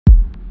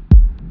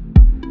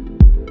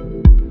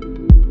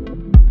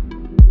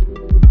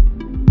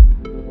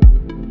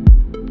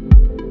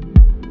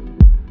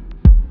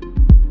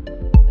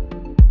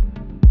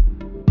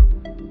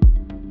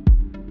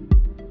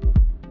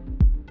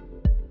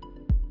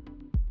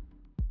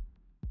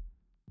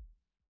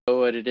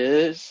what it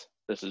is.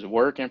 This is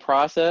work in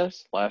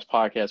process. Last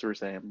podcast we were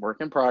saying work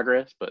in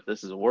progress, but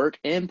this is work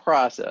in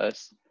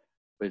process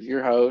with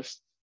your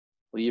host,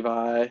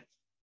 Levi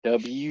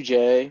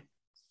WJ,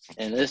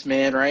 and this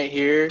man right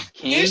here,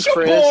 King It's your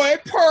Chris. boy,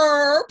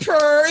 Purr.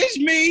 It's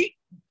me,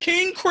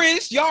 King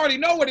Chris. Y'all already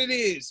know what it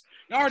is.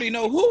 Y'all already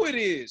know who it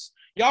is.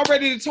 Y'all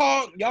ready to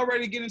talk? Y'all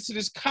ready to get into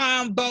this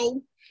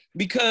combo?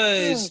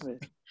 Because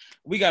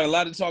we got a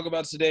lot to talk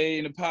about today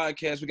in the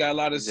podcast. We got a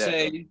lot to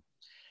say.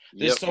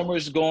 There's so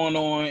much going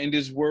on in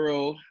this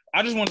world.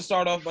 I just want to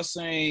start off by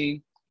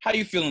saying, how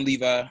you feeling,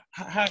 Levi?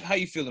 How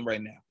you feeling right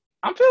now?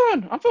 I'm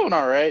feeling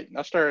all right.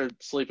 I started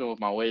sleeping with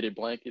my weighted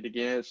blanket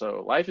again,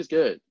 so life is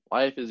good.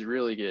 Life is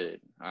really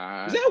good.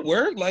 Does that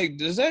work? Like,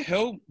 does that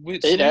help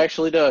with sleep? It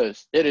actually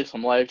does. It is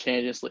some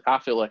life-changing sleep. I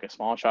feel like a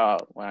small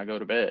child when I go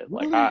to bed.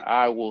 Really? Like,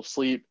 I will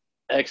sleep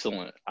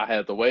excellent. I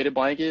have the weighted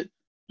blanket.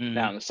 Mm-hmm.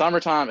 Now, in the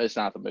summertime, it's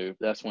not the move.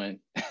 That's when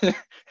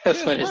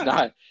it's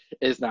not.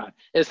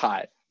 It's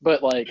hot.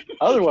 But, like,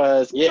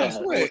 otherwise, yeah.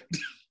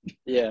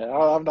 Yeah,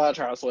 I'm not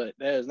trying to sweat.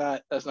 That's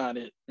not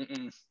it.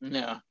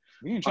 No.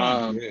 We ain't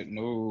trying to do that.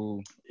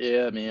 No.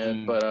 Yeah,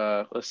 man.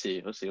 But let's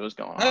see what's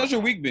going on. How's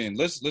your week been?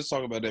 Let's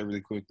talk about that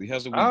really quickly.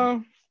 How's the week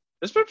been?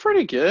 It's been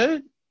pretty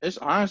good. It's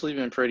honestly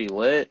been pretty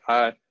lit.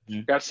 I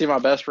got to see my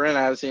best friend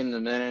I haven't seen in a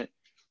minute.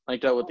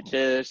 Linked up with the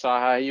kids, saw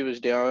how he was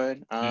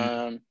doing.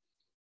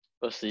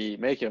 Let's see,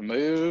 making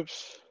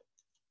moves.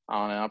 I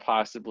don't know,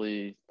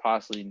 possibly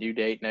due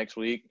date next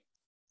week.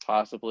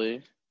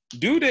 Possibly.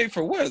 Due date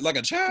for what? Like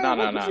a child? No.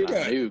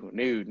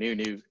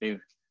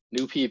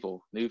 New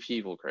people,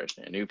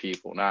 Christian. New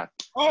people, not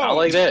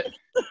like that.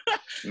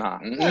 Nah.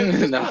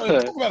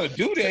 Talk about a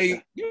due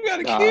date. You got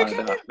a kid?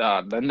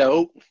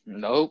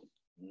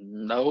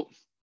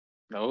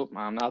 Nope.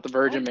 I'm not the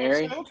Virgin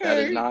Mary.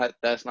 Okay.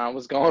 That's not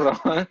what's going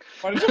on.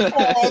 What is your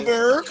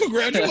father?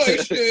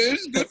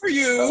 Congratulations. Good for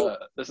you.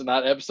 This is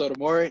not episode of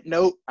Maury.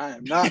 Nope, I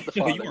am not the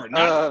father. You are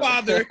not the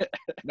father.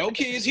 No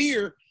kids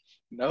here.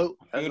 Nope,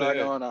 that's not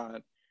going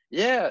on.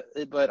 Yeah,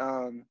 but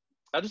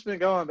I've just been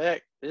going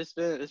back. It's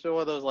been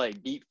one of those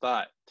like deep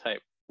thought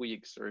type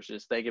weeks where it's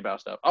just thinking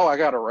about stuff. Oh, I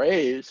got a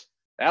raise.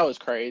 That was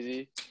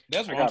crazy.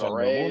 That's what I got a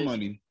raise. More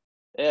money.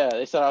 Yeah,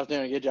 they said I was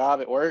doing a good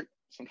job at work.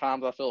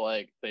 Sometimes I feel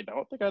like they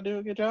don't think I do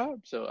a good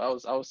job. So I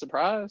was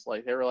surprised.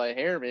 Like they were like,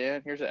 "Here,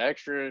 man, here's an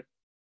extra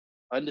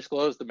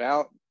undisclosed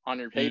amount on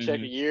your paycheck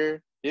a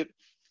year."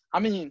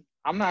 I'm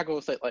not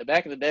gonna say like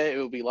back in the day it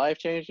would be life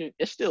changing.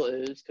 It still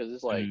is because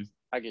it's like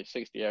I get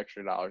 $60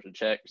 extra a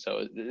check,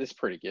 so it's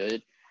pretty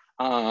good.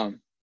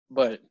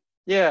 But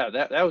yeah,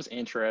 that was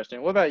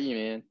interesting. What about you,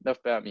 man? Enough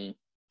about me.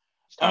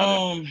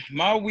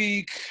 My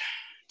week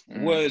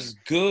was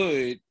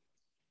good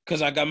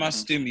because I got my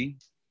stimmy.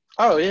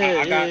 Oh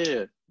yeah, yeah.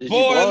 Did you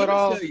blow it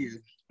all?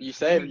 You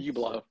saved, you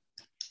blow.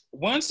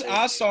 Once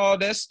I saw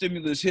that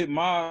stimulus hit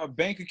my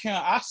bank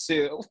account, I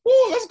said,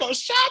 "Ooh, let's go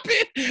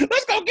shopping.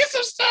 Let's go get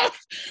some stuff.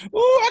 Ooh,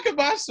 I could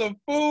buy some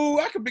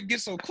food. I could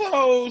get some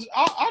clothes."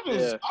 I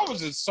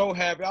was just so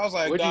happy. I was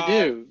like, "What'd you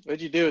do?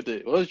 What'd you do with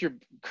it? What was your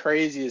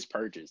craziest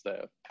purchase,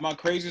 though?" My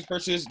craziest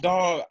purchase,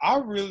 dog. I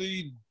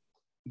really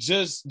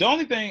just the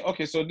only thing.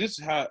 Okay, so this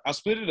is how I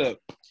split it up.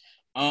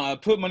 I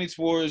put money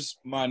towards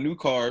my new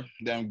car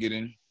that I'm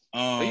getting. You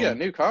got a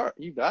new car?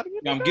 You got to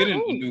get I'm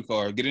getting a new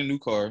car. Get a new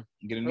car.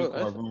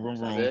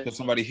 Vroom. Because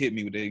somebody hit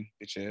me with their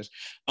bitch ass.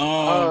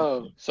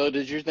 So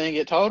did your thing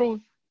get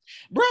totaled?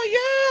 Bro,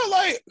 yeah.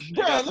 Like,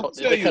 bro, let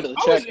me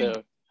tell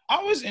you.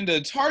 I was in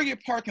the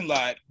Target parking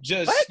lot.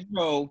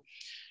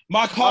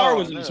 My car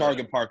was in the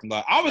Target parking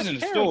lot. I was in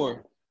the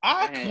store.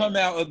 I come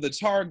out of the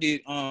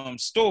Target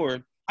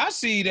store. I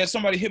see that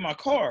somebody hit my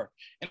car.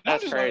 And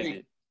that's I'm just crazy.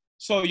 Like,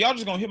 so y'all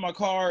just gonna hit my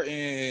car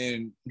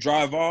and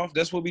drive off?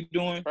 That's what we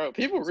doing? Bro,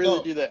 people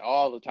really do that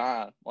all the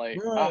time. Like,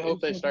 bro, I hope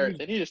they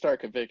need to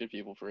start convicting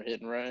people for hit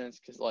and runs.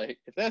 Because, like,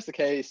 if that's the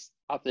case,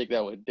 I think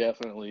that would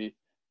definitely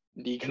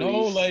decrease. No,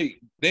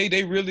 like,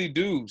 they really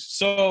do.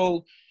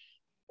 So,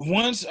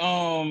 once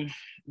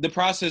the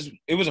process,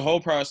 it was a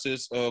whole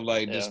process of,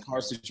 like, this car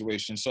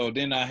situation. So,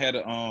 then I had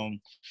to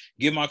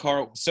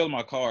sell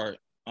my car,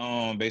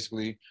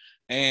 basically.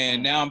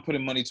 And now I'm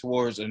putting money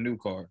towards a new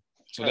car.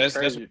 So that's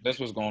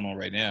what's going on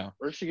right now.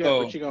 What you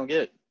gonna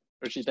get?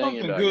 What you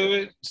thinking about? Something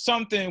good,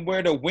 something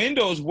where the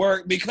windows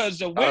work because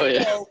the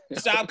window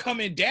stopped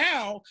coming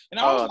down, and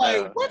I was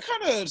like, "What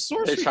kind of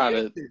sorcery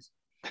is this?"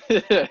 I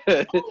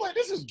was like,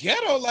 "This is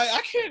ghetto. Like,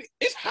 I can't.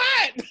 It's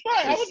hot.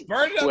 Like, I was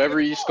burning up."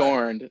 Whoever you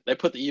scorned, they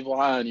put the evil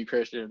eye on you,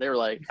 Christian. They were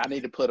like, "I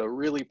need to put a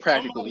really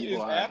practical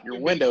evil eye. Your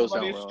windows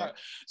don't run."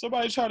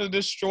 Somebody tried to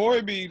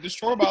destroy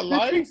my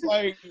life.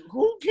 Like,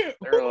 who can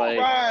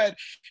ride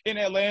in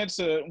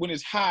Atlanta when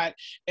it's hot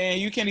and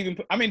you can't even?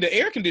 The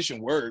air condition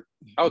work.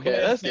 Okay,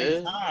 that's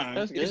good.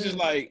 That's good. It's just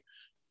like,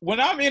 when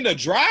I'm in the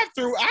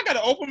drive-thru, I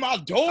gotta open my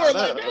door.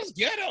 Like, that's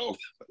ghetto.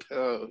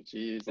 Oh,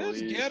 jeez.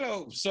 That's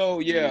ghetto.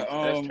 So yeah,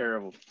 that's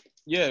terrible.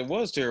 Yeah, it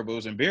was terrible. It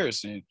was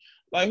embarrassing.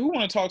 Like, who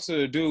want to talk to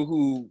the dude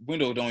who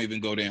window don't even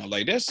go down?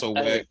 Like, that's so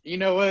Hey, whack. you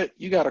know what?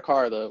 You got a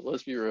car though.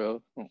 Let's be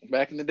real.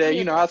 Back in the day,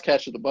 Yeah. I was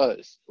catching the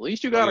bus. At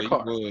least you Oh got a yeah, you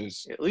car.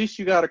 was. At least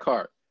you got a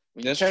car.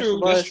 When you That's catch the true.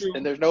 That's bus true.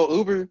 and there's no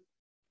Uber,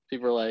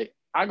 people are like,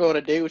 "I go on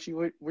a date with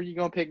you. Where you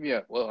gonna pick me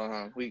up?"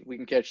 Well, we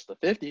can catch the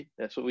 50.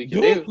 That's what we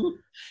can do.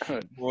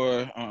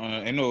 Boy,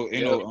 ain't no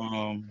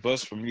Yep.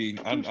 bus for me.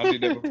 I did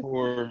that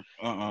before.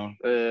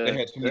 They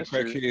had too many That's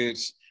true.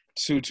 crackheads.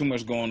 Too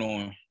much going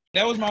on.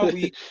 That was my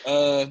week.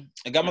 I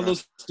got my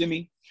little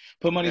stimmy.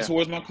 Put money Yeah.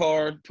 towards my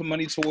car. Put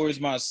money towards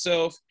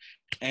myself,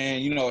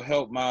 and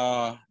help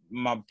my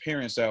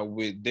parents out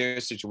with their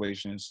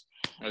situations.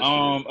 That's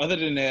good. Other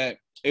than that,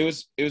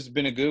 it's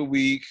been a good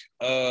week.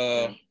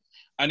 Yeah.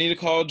 I need to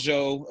call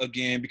Joe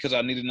again because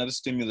I need another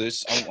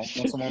stimulus. I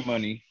want some more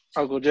money.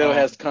 Uncle Joe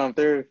has to come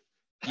through.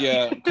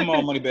 Yeah, come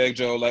on, Moneybag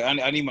Joe. Like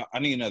I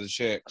need another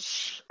check.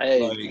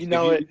 Hey, Like you if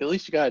know you it. At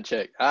least you got a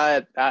check.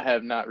 I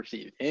have not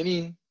received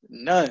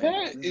none.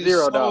 that is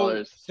so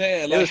 $0.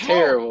 sad. It Like was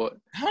terrible.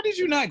 how did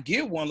you not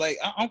get one? Like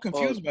I'm Well,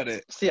 confused by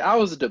that. see, I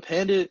was a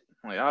dependent.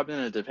 Like I've been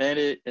a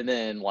dependent, and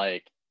then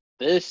like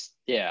this,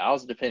 yeah, I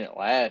was a dependent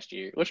last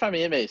year. Which I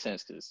mean, it made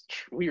sense because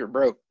we were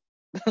broke.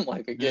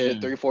 Like again,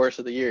 Mm, 3/4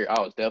 of the year,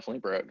 I was definitely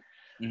broke.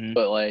 mm-hmm.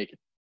 But like,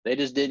 they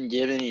just didn't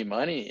give any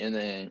money, and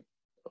then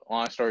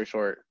long story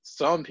short,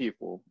 some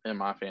people in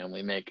my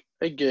family make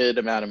a good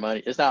amount of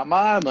money. It's not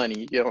my money,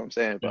 you get what I'm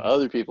saying? But Mm-hmm.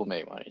 other people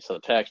make money. So the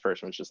tax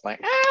person was just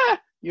like,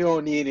 you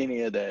don't need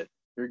any of that.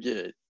 You're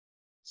good.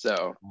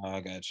 So Oh, I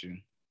got you.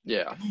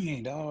 yeah.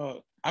 Dang,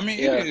 dog. I mean,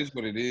 it Yeah. is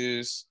what it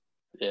is.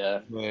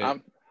 Yeah.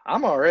 But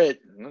I'm all right.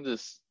 I'm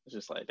just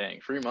like,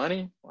 dang, free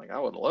money? Like I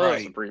would love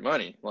some right, free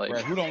money. Like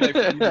right. Who don't like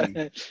free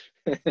money?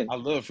 I I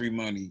love free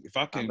money. If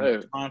I can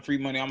know. find free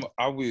money,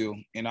 I will,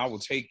 and I will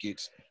take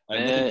it. Like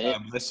look at Man,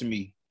 God blessing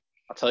me.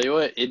 I'll tell you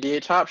what,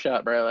 NBA Top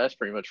Shot, bro, that's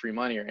pretty much free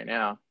money right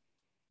now.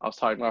 I was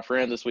talking to my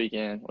friend this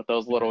weekend with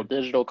those little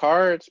digital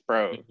cards,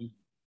 bro.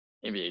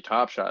 Mm-hmm. NBA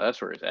Top Shot,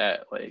 that's where it's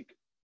at. Like,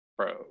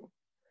 bro,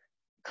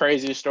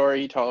 craziest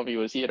story he told me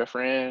was he had a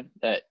friend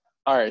that,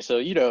 all right, so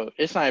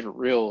it's not even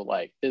real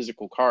like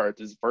physical cards,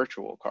 it's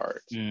virtual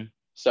cards. Mm-hmm.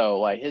 So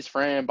like his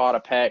friend bought a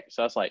pack,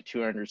 so that's like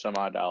 200 some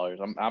odd dollars.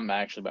 I'm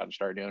actually about to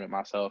start doing it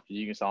myself because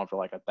you can sell them for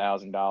like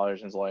 $1,000,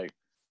 and it's like,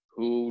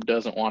 who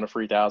doesn't want a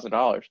free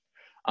 $1,000?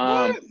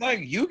 What? Like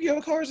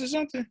Yu-Gi-Oh cards or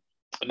something?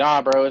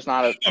 Nah, bro, it's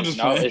not I'm just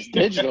no, playing. it's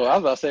digital. I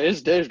was about to say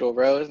it's digital,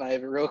 bro. It's not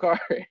even real card.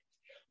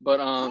 But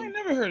I ain't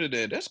never heard of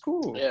that. That's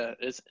cool. yeah,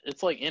 it's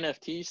like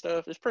NFT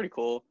stuff. It's pretty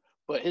cool.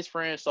 But his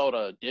friend sold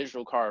a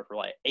digital card for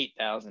like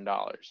 $8,000.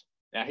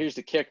 Now here's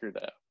the kicker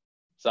though.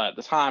 So at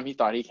the time he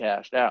thought he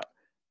cashed out.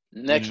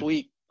 Next Mm-hmm.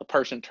 week the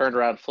person turned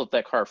around and flipped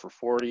that card for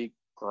 40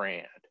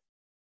 grand.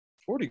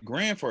 40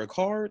 grand for a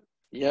card?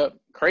 Yep,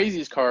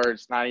 craziest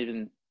cards not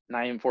even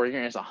 40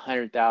 grand. It's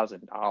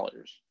 $100,000.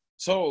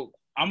 So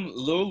I'm a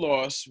little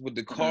lost with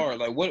the Mm-hmm. card.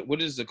 Like what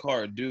does the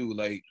card do?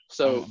 Like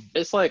So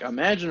it's like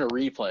imagine a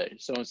replay.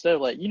 So instead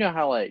of like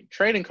how like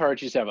trading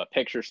cards used to have a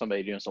picture of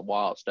somebody doing some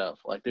wild stuff.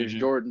 Like there's mm-hmm.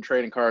 Jordan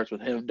trading cards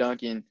with him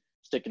dunking,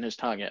 sticking his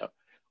tongue out.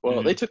 Well,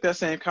 Mm-hmm. they took that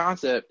same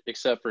concept,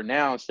 except for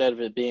now instead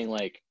of it being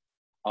like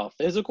a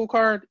physical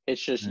card,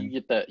 it's just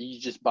Mm-hmm. you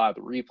just buy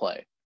the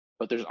replay.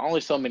 But there's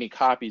only so many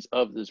copies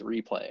of this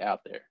replay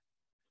out there.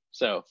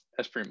 So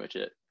that's pretty much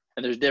it.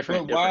 And there's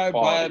different But why buy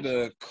qualities.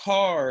 the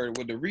card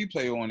with the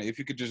replay on it if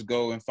you could just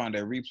go and find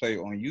that replay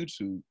on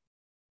YouTube?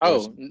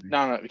 Oh,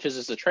 no, because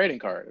it's a trading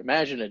card.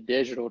 Imagine a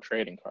digital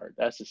trading card.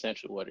 That's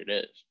essentially what it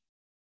is.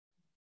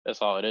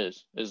 That's all it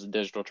is a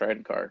digital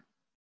trading card.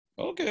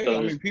 Okay. So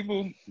I mean,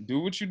 people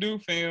do what you do,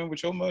 fam,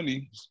 with your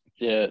money.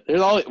 yeah,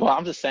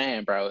 I'm just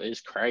saying, bro,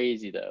 it's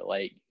crazy though.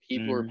 Like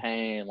people are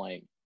paying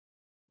like,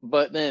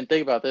 but then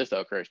think about this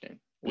though, Christian.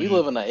 We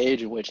live in an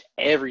age in which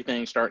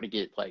everything's starting to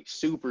get like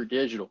super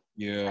digital.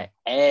 Yeah. Like,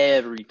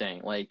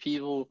 everything. Like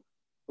people,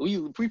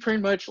 we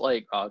pretty much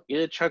like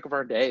get a chunk of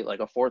our day, like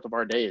a fourth of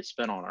our day is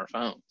spent on our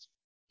phones.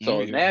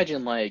 So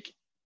imagine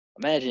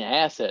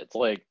assets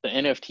like the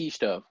NFT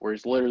stuff, where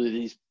it's literally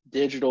these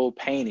digital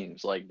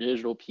paintings, like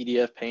digital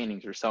PDF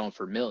paintings, are selling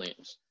for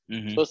millions.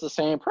 Mm-hmm. So it's the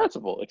same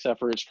principle, except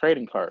for it's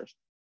trading cards.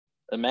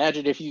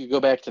 Imagine if you could go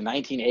back to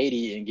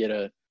 1980 and get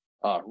a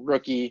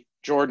rookie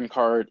Jordan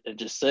card and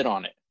just sit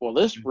on it. Well,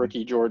 this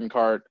rookie Jordan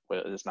card,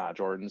 well, it's not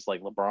Jordan, it's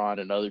like LeBron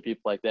and other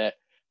people like that.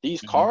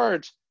 These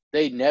cards,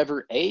 they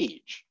never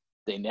age.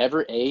 They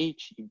never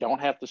age. You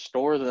don't have to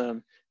store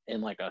them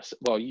in like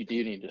you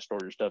do need to store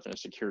your stuff in a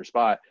secure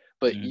spot,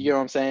 but you know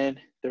what I'm saying?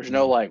 There's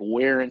no like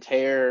wear and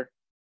tear.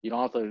 You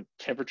don't have to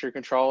temperature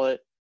control it.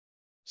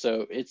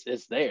 So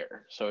it's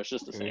there. So it's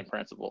just the same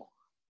principle.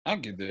 I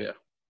get that. Yeah.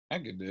 I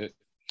get that.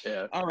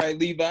 Yeah. All right,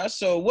 Levi.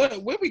 So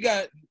what we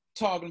got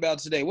talking about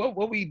today?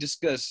 What we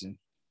discussing?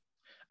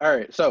 All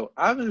right. So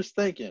I was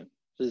thinking,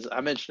 because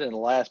I mentioned in the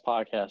last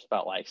podcast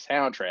about like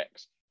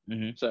soundtracks.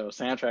 Mm-hmm. So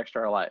soundtracks to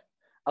our life.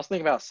 I was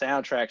thinking about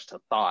soundtracks to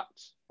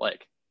thoughts,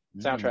 like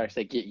soundtracks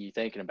that get you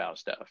thinking about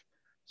stuff.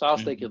 So I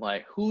was thinking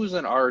like, who's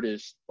an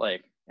artist?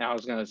 Like, I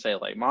was gonna say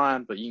like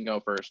mine, but you can go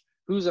first.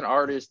 Who's an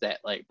artist that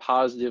like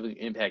positively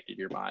impacted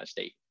your mind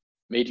state?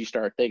 made you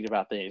start thinking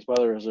about things,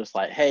 whether it was just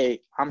like,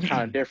 hey, I'm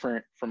kind of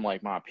different from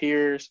like my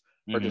peers,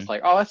 or just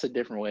like, oh, that's a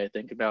different way of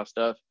thinking about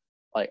stuff.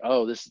 Like,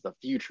 oh, this is the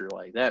future.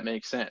 Like, that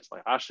makes sense.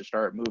 Like, I should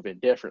start moving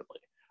differently.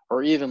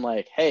 Or even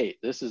like, hey,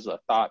 this is a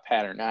thought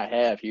pattern I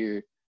have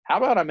here. How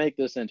about I make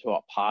this into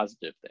a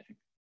positive thing?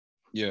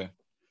 Yeah.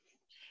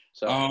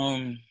 So,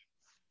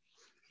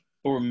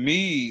 for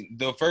me,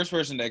 the first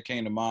person that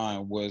came to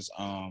mind was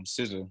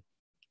SZA.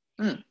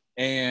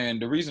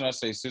 And the reason I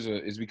say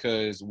SZA is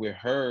because with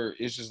her,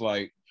 it's just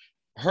like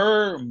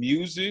her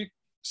music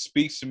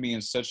speaks to me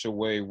in such a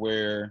way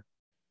where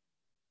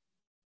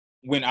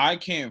when I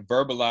can't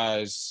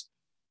verbalize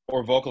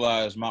or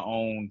vocalize my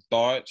own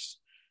thoughts,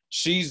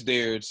 she's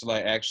there to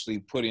like actually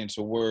put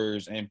into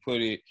words and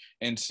put it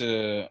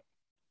into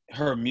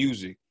her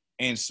music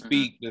and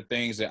speak the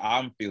things that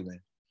I'm feeling.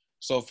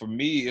 So for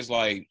me, it's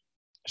like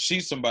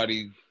she's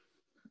somebody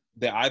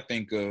that I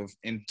think of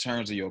in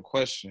terms of your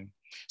question.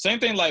 Same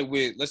thing like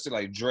with, let's say,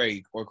 like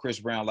Drake or Chris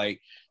Brown. Like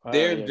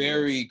they're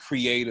very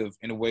creative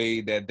in a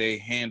way that they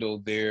handle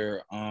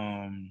their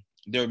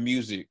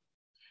music.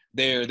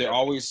 They're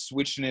always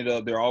switching it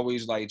up. They're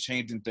always like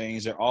changing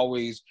things. They're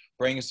always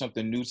bringing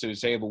something new to the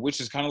table, which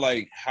is kind of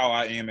like how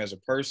I am as a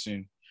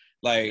person.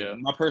 Like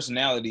my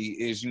personality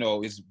is,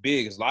 it's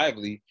big, it's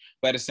lively,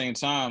 but at the same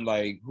time,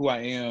 like who I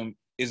am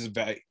is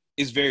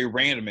very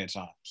random at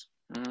times.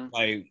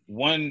 Like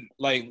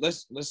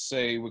let's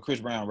say with Chris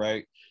Brown,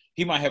 right?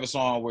 He might have a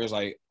song where it's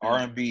like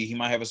R&B. He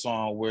might have a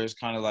song where it's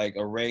kind of like a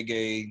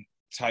reggae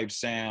type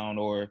sound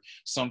or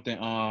something.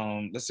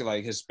 Let's say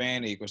like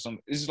Hispanic or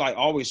something. It's like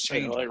always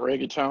changing. Like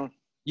reggaeton.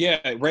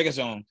 Yeah,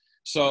 reggaeton.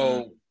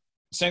 So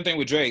same thing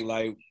with Drake.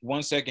 Like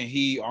 1 second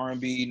he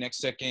R&B, next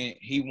second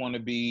he want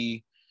to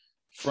be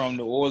from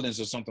New Orleans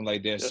or something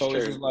like that. So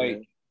it's just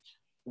like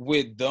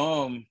with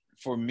them,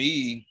 for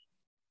me,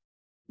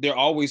 they're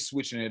always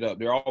switching it up.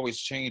 They're always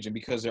changing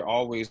because they're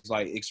always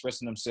like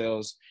expressing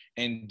themselves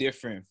in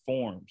different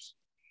forms.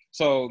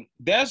 So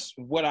that's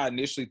what I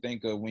initially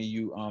think of when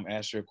you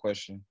ask your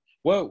question.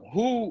 Well,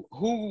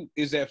 who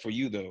is that for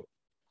you though?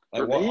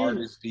 Like what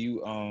artists do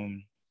you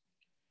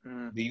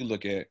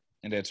look at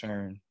in that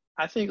term?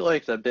 I think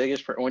like the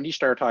biggest when you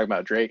start talking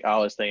about Drake, I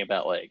always think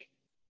about like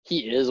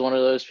he is one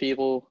of those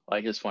people.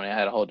 Like it's funny, I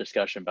had a whole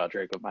discussion about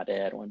Drake with my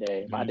dad one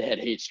day. My dad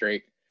hates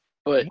Drake.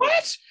 But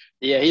what?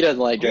 Yeah, he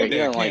doesn't like Drake. He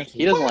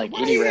doesn't like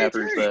any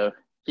rappers though.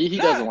 He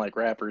doesn't like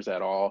rappers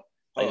at all.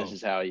 Like this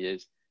is how he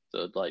is.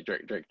 So like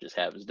Drake just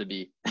happens to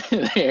be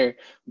there.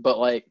 But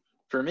like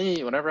for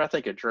me, whenever I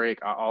think of Drake,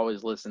 I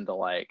always listen to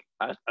like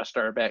I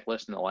started back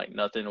listening to like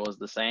Nothing Was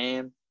the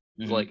Same.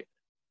 Like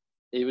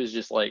it was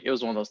just like it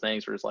was one of those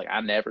things where it's like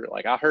I never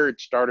like I heard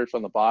Started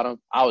from the Bottom.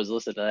 I was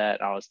listening to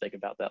that and I was thinking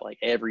about that like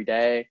every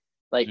day.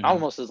 Like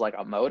almost as like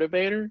a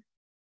motivator.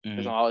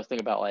 Because I always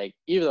think about like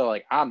even though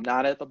like I'm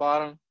not at the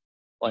bottom,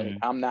 like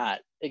I'm not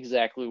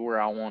exactly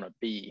where I want to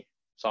be.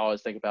 So I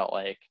always think about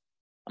like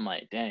I'm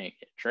like, dang,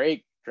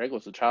 Drake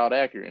was a child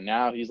actor and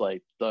now he's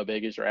like the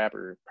biggest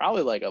rapper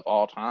probably like of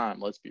all time,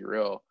 let's be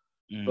real.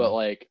 But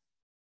like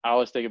I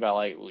always think about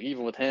like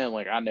even with him,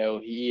 like I know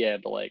he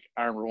had to like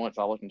I remember once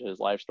I looked into his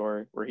life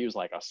story where he was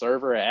like a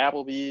server at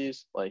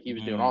Applebee's, like he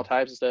was doing all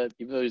types of stuff.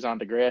 Even though he's on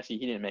Degrassi,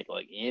 he didn't make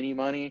like any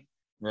money.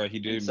 Right, he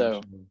did. So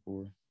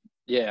before.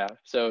 Yeah,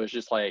 so it's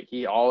just like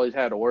he always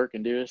had to work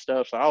and do his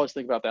stuff. So I always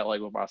think about that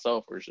like with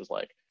myself, where it's just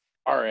like,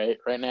 all right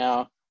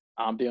now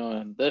I'm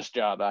doing this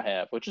job I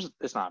have, which is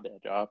it's not a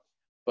bad job,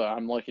 but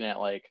I'm looking at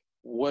like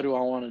what do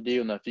I want to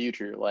do in the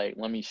future? Like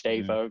let me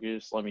stay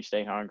focused, let me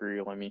stay hungry,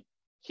 let me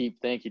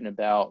keep thinking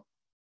about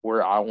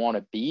where I want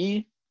to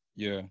be.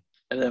 Yeah.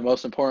 And then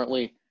most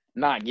importantly,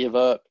 not give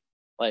up.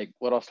 Like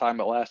what I was talking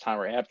about last time,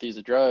 where apathy is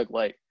a drug.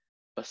 Like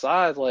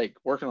besides like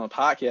working on the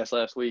podcast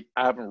last week,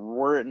 I haven't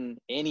written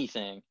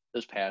anything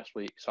this past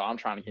week. So I'm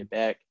trying to get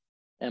back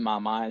in my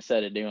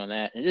mindset of doing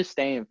that and just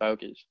staying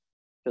focused.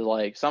 Because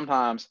like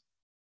sometimes,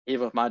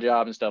 even with my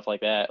job and stuff like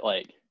that,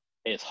 like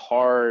it's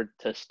hard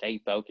to stay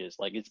focused.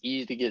 Like it's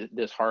easy to get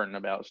disheartened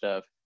about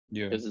stuff.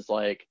 Yeah. Because it's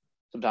like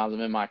sometimes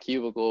I'm in my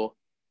cubicle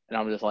and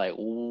I'm just like,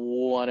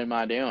 what am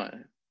I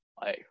doing?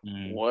 Like,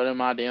 what am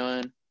I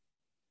doing?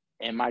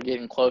 Am I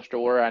getting close to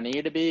where I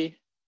need to be?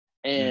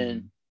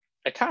 And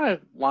it kind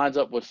of lines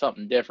up with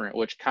something different,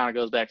 which kind of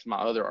goes back to my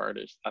other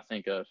artist I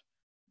think of,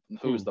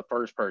 who's the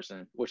first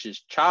person, which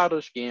is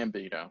Childish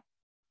Gambino.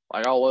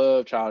 Like, I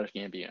love Childish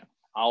Gambino.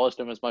 I listen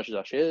to him as much as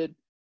I should.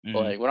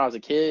 But, like, when I was a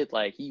kid,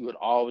 like, he would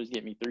always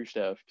get me through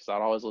stuff because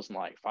I'd always listen to,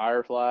 like,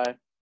 Firefly,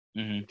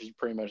 which is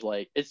pretty much,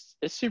 like, it's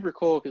super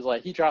cool because,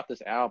 like, he dropped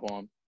this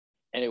album,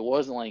 and it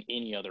wasn't, like,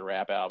 any other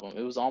rap album.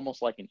 It was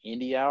almost like an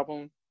indie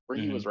album where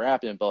he was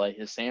rapping, but, like,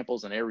 his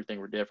samples and everything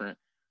were different.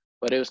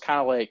 But it was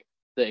kind of, like,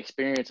 the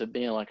experience of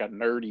being, like, a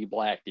nerdy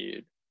black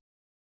dude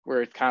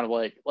where it's kind of,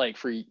 like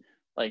for –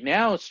 like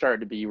now it's starting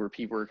to be where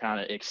people are kind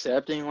of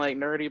accepting like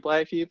nerdy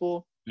black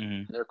people.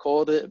 And they're cool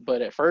with it.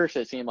 But at first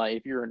it seemed like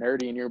if you were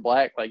nerdy and you're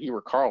black, like you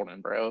were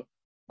Carlton, bro.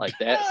 Like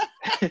that's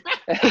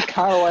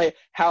kind of like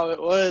how it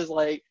was.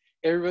 Like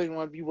everybody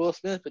wanted to be Will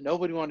Smith, but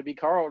nobody wanted to be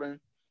Carlton.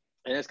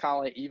 And it's kind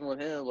of like even with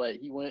him, like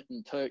he went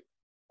and took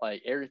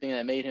like everything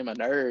that made him a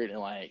nerd, and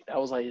like that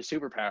was like his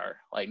superpower.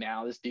 Like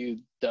now this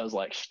dude does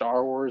like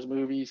Star Wars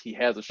movies. He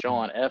has a show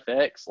on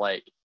FX.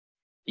 Like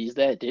he's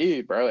that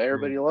dude, bro.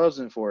 Everybody loves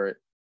him for it.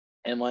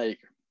 And like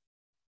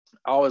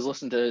I always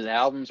listen to his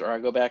albums, or I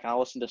go back and I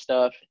listen to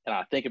stuff, and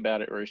I think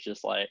about it, where it's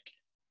just like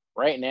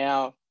right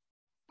now,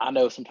 I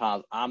know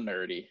sometimes I'm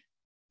nerdy,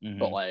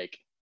 but like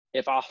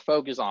if I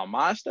focus on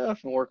my stuff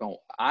and work on what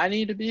I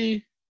need to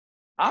be,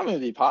 I'm gonna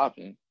be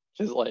popping.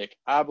 Because like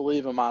I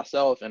believe in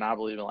myself and I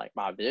believe in like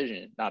my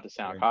vision, not to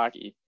sound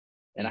cocky.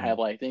 And I have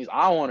like things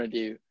I want to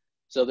do.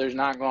 So there's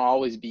not gonna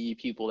always be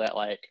people that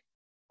like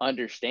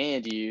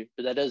understand you,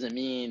 but that doesn't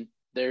mean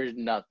there's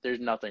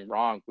nothing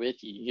wrong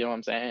with you. You know what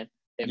I'm saying?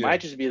 It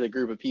might just be the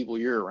group of people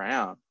you're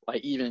around.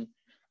 Like even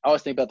I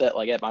always think about that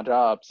like at my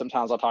job.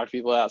 Sometimes I'll talk to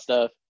people about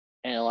stuff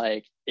and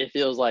like it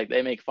feels like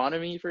they make fun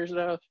of me for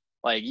stuff.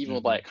 Like even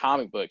with like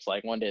comic books,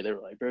 like one day they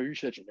were like, "Bro, you're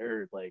such a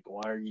nerd. Like,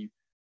 why are you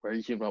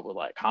keeping up with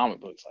like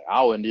comic books? Like,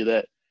 I wouldn't do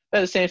that." But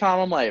at the same time,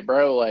 I'm like,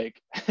 bro,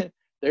 like,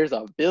 there's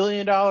 $1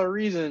 billion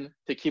reason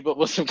to keep up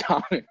with some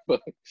comic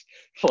books.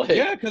 Like,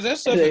 yeah, because that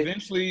stuff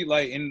eventually,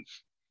 like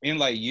in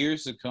like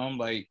years to come,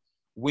 like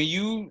when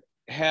you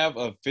have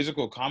a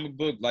physical comic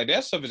book, like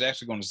that stuff is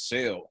actually going to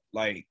sell,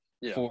 like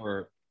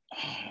for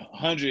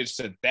hundreds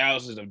to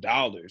thousands of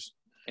dollars.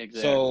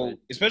 Exactly. So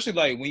especially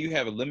like when you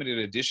have a limited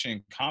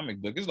edition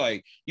comic book, it's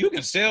like you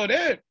can sell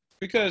that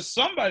because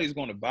somebody's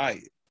going to buy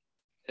it.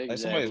 Exactly. Like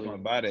somebody's going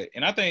to buy that.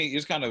 And I think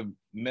it's kind of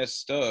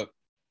messed up.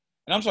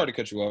 And I'm sorry to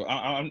cut you off.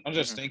 I'm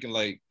just thinking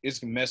like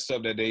it's messed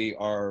up that they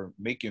are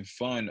making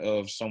fun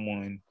of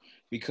someone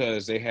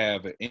because they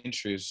have an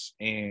interest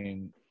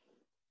in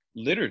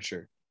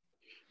literature.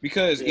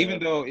 Because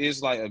even though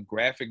it's like a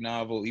graphic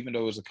novel, even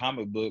though it's a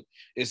comic book,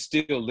 it's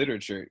still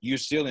literature. You're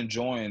still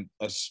enjoying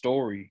a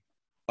story.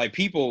 Like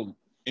people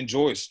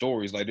enjoy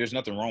stories. Like there's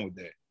nothing wrong with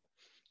that.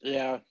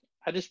 Yeah.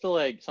 I just feel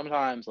like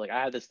sometimes like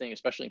I have this thing,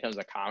 especially when it comes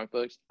to comic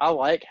books. I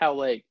like how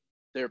like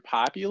they're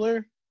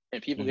popular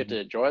and people get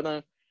to enjoy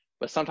them.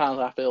 But sometimes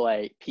I feel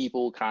like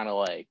people kind of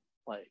like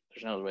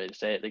there's no other way to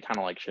say it. They kind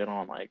of like shit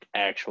on like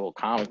actual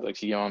comic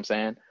books. You know what I'm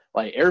saying?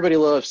 Like everybody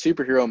loves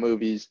superhero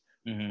movies,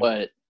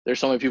 but there's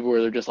so many people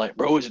where they're just like,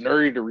 bro, it's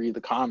nerdy to read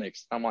the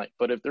comics. I'm like,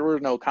 but if there were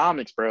no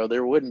comics, bro,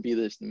 there wouldn't be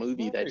this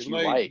movie that you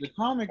like. The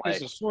comic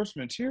is a source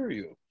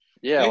material.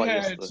 Yeah, they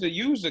had to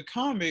use the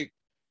comic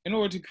in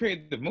order to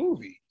create the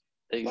movie.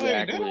 Exactly.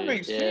 Like, that don't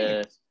make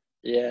sense.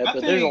 Yeah,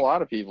 but there's a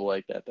lot of people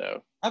like that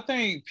though. I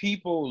think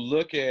people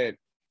look at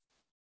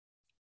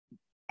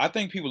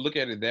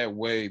it that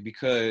way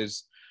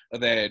because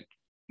of that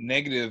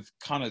negative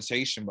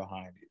connotation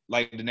behind it,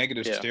 like the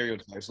negative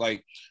stereotypes.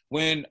 Like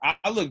when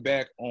I look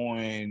back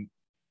on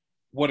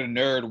what a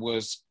nerd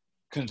was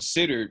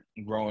considered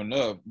growing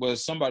up,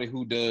 was somebody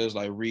who does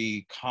like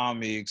read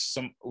comics,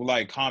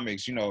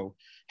 you know,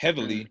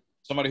 heavily.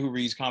 Somebody who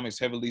reads comics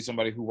heavily,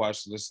 somebody who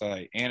watches, let's say,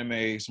 like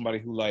anime, somebody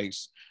who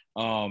likes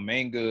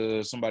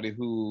manga, somebody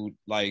who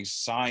likes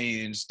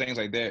science, things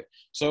like that.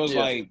 So it's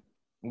like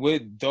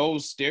with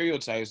those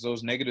stereotypes,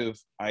 those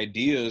negative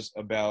ideas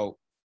about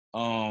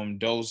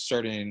those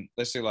certain,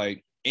 let's say,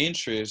 like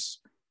interests,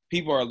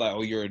 people are like,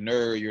 "Oh, you're a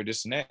nerd, you're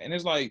this and that," and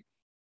it's like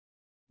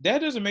that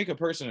doesn't make a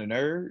person a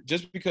nerd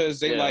just because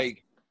they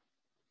like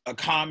a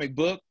comic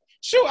book.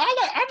 Shoot,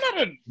 I'm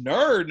not a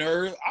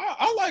nerd.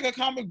 I like a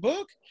comic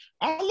book.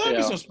 I love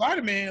me some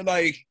Spider-Man.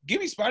 Like,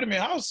 give me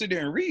Spider-Man. I'll sit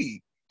there and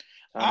read.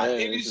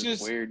 It's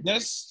just weird.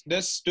 That's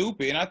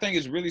stupid. And I think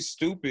it's really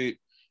stupid,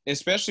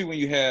 especially when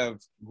you have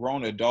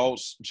grown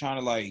adults trying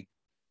to like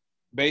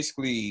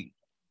basically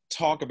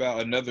talk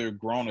about another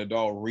grown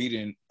adult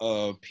reading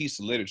a piece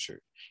of literature.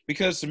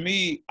 Because to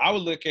me, I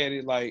would look at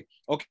it like,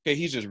 okay,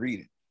 he's just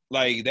reading.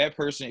 Like, that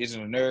person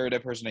isn't a nerd,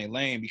 that person ain't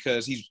lame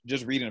because he's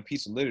just reading a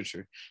piece of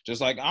literature. Just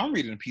like I'm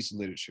reading a piece of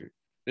literature.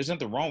 There's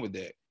nothing wrong with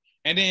that.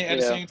 And then at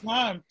the same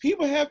time,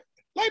 people have,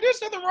 like,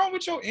 there's nothing wrong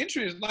with your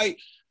interest. Like,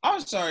 I'm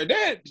sorry,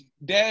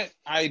 that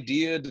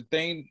idea, the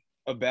thing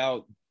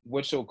about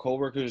what your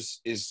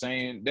coworkers is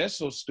saying, that's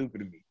so stupid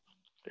to me.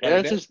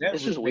 Like,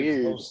 it's just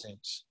weird. No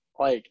sense.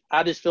 Like,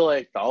 I just feel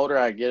like the older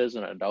I get as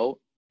an adult,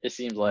 it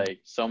seems like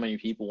so many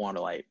people want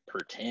to, like,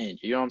 pretend.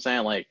 You know what I'm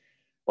saying?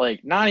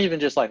 Like not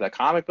even just like the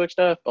comic book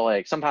stuff, but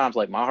like sometimes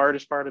like my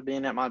hardest part of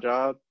being at my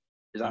job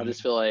is I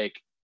just feel like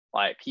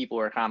people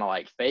are kind of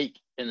like fake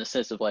in the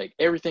sense of like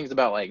everything's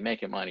about like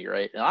making money,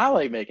 right? And I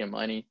like making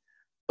money,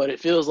 but it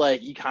feels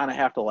like you kind of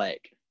have to like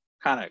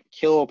kind of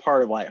kill a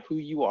part of like who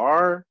you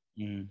are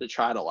to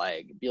try to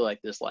like be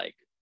like this like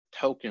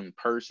token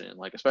person,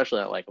 like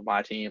especially at like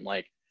my team,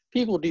 like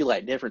people do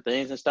like different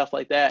things and stuff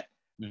like that,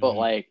 but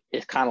like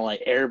it's kind of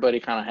like everybody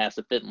kind of has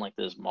to fit in like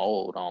this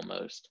mold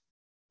almost.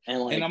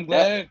 And I'm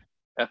glad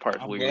that part's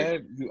weird.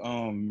 Glad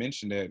you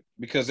mentioned that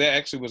because that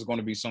actually was going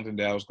to be something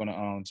that I was going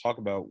to talk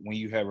about when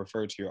you had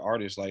referred to your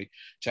artists like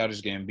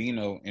Childish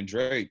Gambino and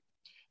Drake,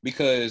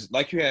 because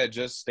like you had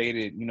just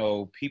stated, you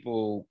know,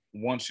 people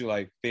want to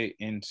like fit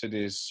into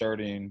this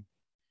certain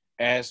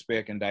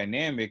aspect and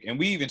dynamic, and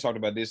we even talked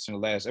about this in the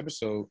last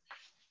episode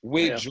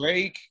with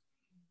Drake.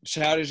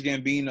 Childish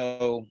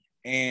Gambino,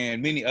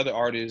 and many other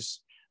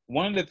artists,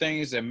 one of the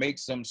things that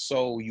makes them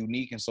so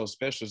unique and so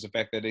special is the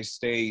fact that they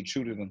stay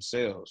true to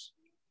themselves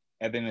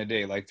at the end of the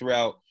day. Like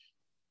throughout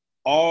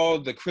all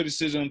the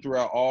criticism,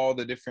 throughout all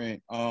the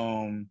different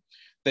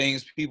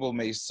things people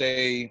may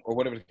say or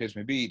whatever the case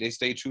may be, they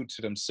stay true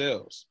to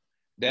themselves.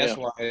 That's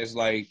why it's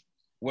like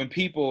when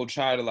people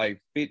try to like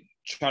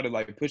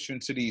push you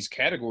into these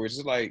categories,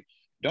 it's like,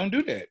 don't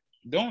do that.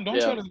 Don't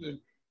try to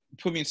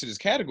put me into this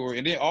category.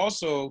 And then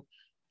also,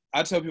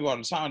 I tell people all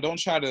the time, don't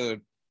try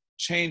to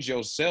change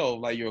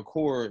yourself, like your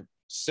core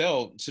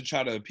self, to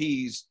try to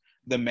appease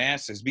the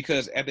masses.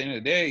 Because at the end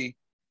of the day,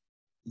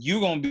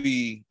 you're going to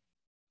be,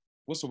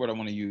 what's the word I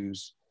want to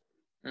use?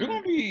 You're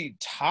going to be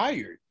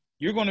tired.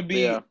 You're going to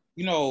be,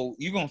 you know,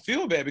 you're going to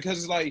feel bad because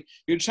it's like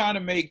you're trying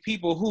to make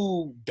people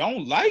who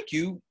don't like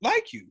you. And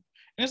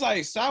it's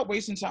like, stop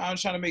wasting time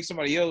trying to make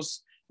somebody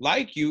else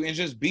like you and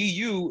just be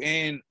you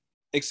and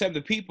accept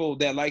the people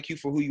that like you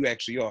for who you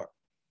actually are.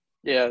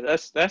 Yeah,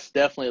 that's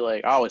definitely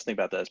like, I always think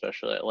about that,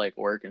 especially at like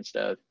work and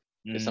stuff.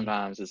 Because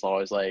sometimes it's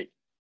always like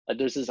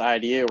there's this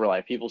idea where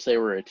like people say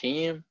we're a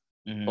team,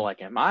 but like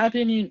in my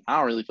opinion, I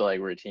don't really feel like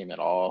we're a team at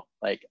all.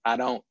 Like I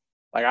don't,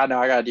 like I know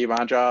I gotta do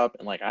my job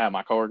and like I have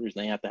my coworkers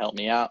and they have to help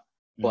me out.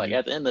 But like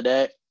at the end of the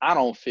day, I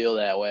don't feel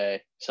that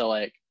way. So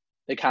like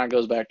it kind of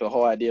goes back to the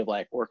whole idea of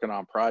like working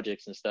on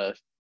projects and stuff,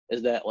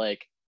 is that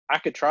like I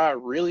could try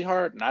really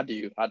hard, and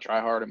I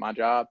try hard at my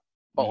job.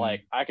 But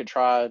like I could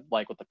try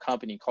like with the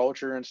company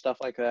culture and stuff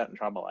like that and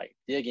try to like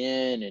dig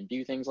in and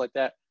do things like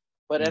that.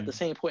 But at the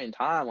same point in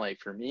time, like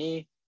for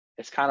me,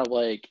 it's kind of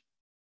like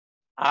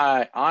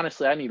I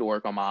honestly I need to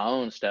work on my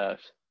own stuff.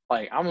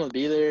 Like I'm gonna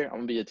be there, I'm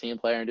gonna be a team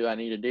player and do what I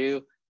need to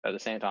do. At the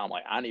same time,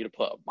 like I need to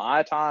put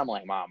my time,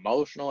 like my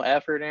emotional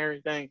effort and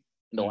everything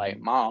into like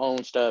my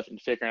own stuff and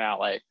figuring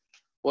out like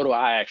what do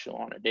I actually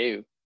want to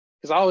do.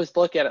 Because I always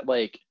look at it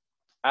like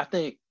I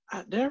think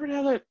did I ever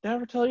have that? Did I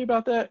ever tell you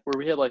about that? Where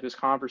we had like this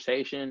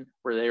conversation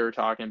where they were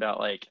talking about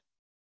like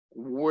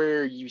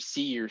where you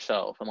see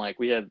yourself, and like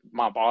we had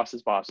my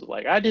boss's boss was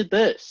like, I did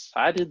this,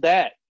 I did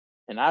that,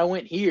 and I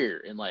went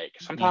here, and like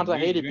sometimes I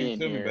hated You didn't being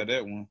tell me here. about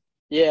that one.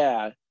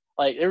 Yeah,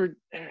 like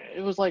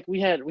it was like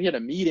we had a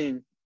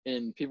meeting,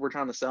 and people were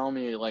trying to sell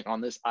me like on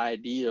this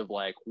idea of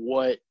like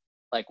what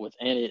like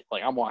within it.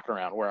 Like I'm walking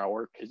around where I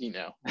work because you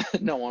know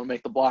don't want to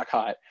make the block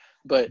hot,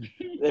 but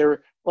they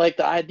were like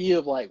the idea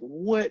of like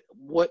what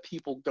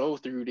people go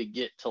through to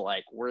get to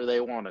like where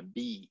they want to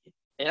be.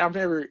 And I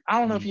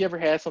don't know if you ever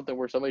had something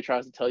where somebody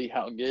tries to tell you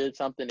how good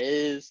something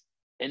is,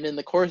 and in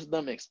the course of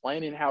them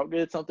explaining how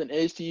good something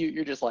is to you,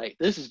 you're just like,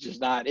 this is just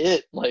not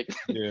it. Like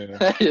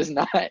that is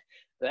not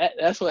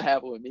that's what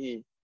happened with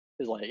me.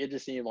 Is like it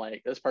just seemed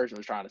like this person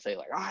was trying to say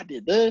like, oh, I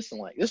did this, and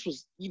like this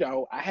was, you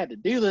know, I had to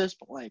do this,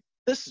 but like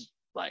this is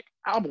like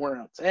I'm where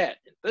it's at.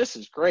 This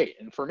is great.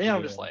 And for me,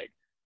 I'm just like,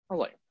 I was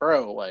like,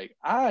 bro, like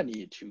I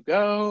need to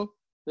go.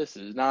 This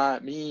is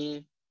not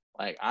me.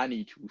 Like I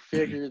need to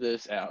figure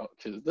this out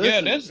because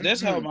this is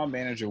that's how my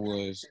manager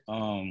was.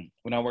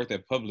 When I worked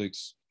at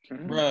Publix,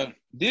 bruh,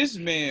 this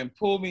man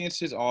pulled me into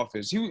his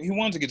office. He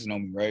wanted to get to know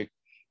me, right?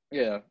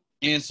 Yeah.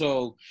 And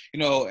so, you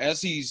know,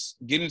 as he's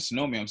getting to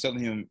know me, I'm telling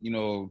him, you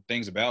know,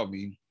 things about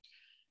me.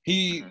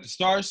 He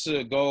starts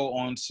to go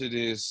onto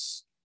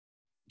this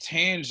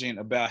tangent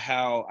about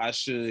how I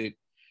should,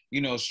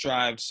 you know,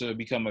 strive to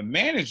become a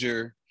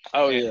manager.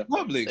 Oh yeah,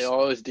 Publix. They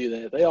always do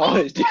that. They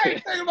always do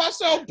that. Thinking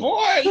myself,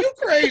 boy, you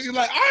crazy?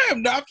 Like I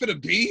am not gonna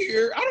be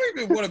here. I don't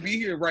even want to be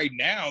here right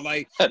now.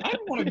 Like I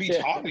don't want to be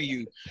talking to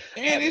you.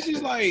 And it's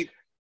just like,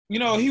 you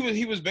know,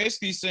 he was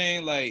basically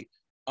saying like,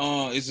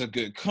 it's a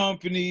good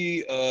company.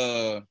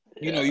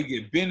 You know, you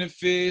get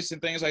benefits and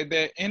things like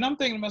that. And I'm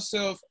thinking to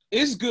myself,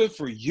 it's good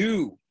for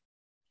you.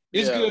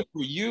 It's good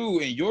for you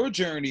and your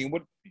journey and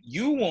what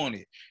you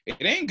wanted. It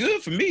ain't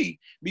good for me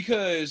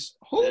because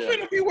who's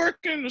finna be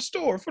working in the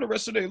store for the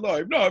rest of their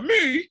life? Not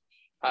me.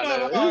 I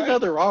know. There's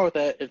nothing wrong with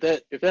that.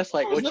 If that's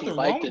like what you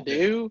like to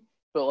do,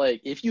 but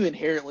like if you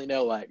inherently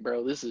know like,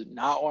 bro, this is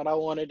not what I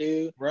want to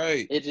do.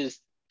 Right. It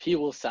just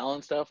people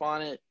selling stuff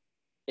on it.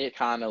 It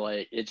kind of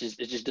like it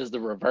just does the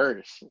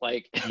reverse.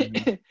 Like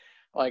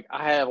like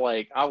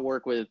I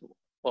work with.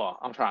 Well,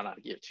 I'm trying not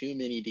to give too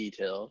many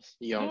details.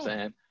 You know what I'm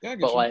saying? Yeah,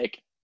 but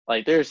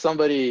like there's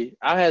somebody,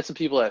 I've had some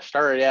people that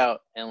started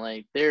out and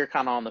like they're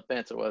kind of on the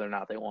fence of whether or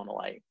not they want to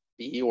like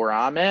be where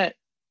I'm at,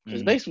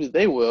 because basically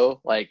they will,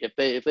 like if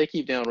they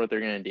keep doing what they're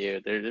gonna do,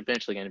 they're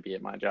eventually gonna be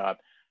at my job.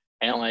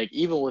 And like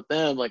even with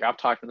them, like I've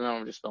talked to them,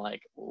 I've just been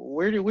like,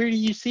 where do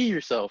you see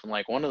yourself? And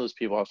like one of those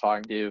people I was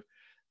talking to,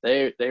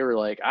 they were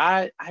like,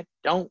 I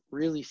don't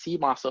really see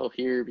myself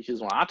here, because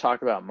when I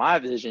talk about my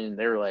vision,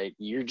 they were like,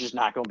 you're just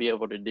not gonna be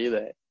able to do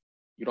that.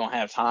 You don't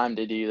have time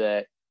to do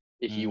that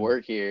if you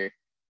work here.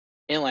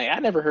 And like I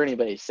never heard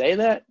anybody say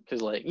that,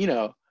 because like, you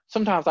know,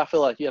 sometimes I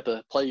feel like you have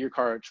to play your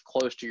cards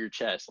close to your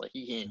chest. Like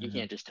you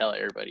can't just tell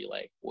everybody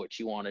like what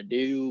you want to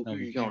do, who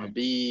you're going to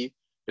be,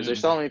 because there's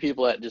so many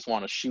people that just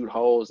want to shoot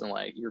holes and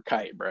like you're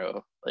kite,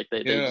 bro. Like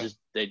they just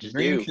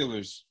dream do.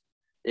 killers.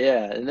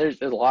 Yeah, and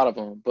there's a lot of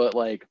them, but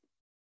like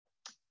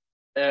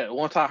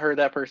once I heard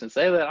that person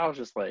say that, I was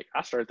just like,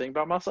 I started thinking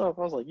about myself.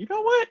 I was like, you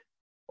know what?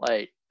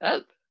 Like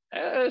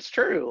that's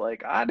true.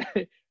 Like I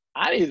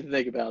need to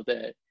think about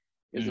that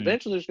because Mm-hmm.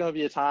 eventually there's going to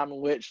be a time in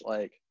which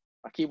like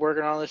I keep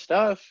working on this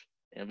stuff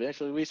and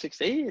eventually we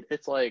succeed.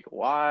 It's like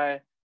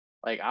why?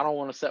 Like I don't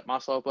want to set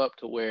myself up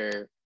to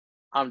where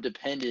I'm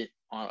dependent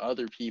on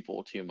other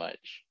people too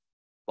much,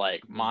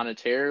 like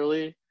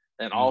monetarily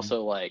and Mm-hmm.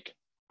 also like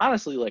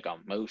honestly like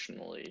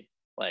emotionally,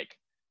 like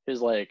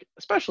because like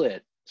especially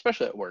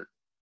at work,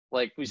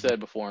 like we said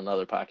before in the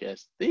other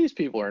podcast, these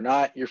people are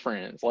not your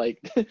friends. Like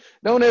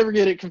don't ever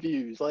get it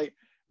confused. Like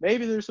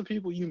maybe there's some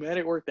people you met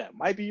at work that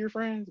might be your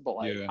friends, but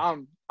like Yeah,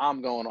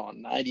 I'm going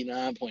on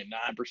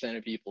 99.9%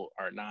 of people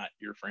are not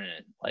your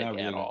friend like not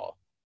at really. all.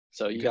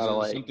 So you Because gotta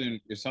like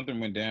if something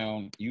went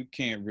down, you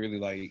can't really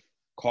like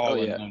oh call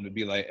on yeah, them to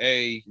be like,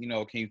 hey,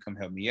 can you come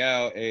help me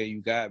out? Hey,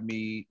 you got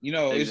me. It's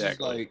just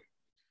exactly. like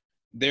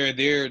they're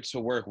there to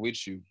work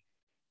with you.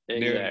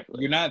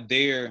 Exactly. You're not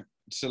there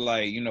to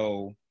like,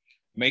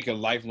 make a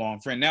lifelong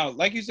friend. Now,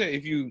 like you said,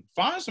 if you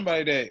find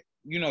somebody that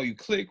you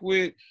click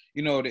with,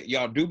 that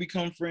y'all do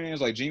become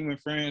friends, like genuine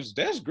friends,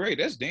 that's great.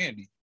 That's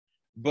dandy.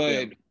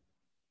 Yeah. But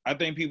I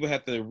think people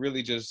have to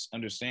really just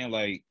understand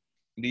like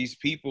these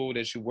people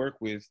that you work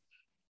with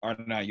are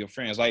not your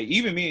friends. Like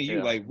even me and you,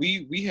 Yeah. like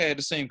we had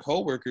the same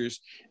coworkers,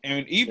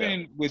 and Yeah.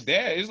 even with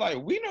that, it's like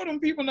we know them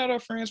people not our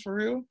friends for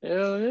real.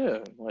 Hell yeah.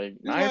 Like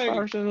It's 95%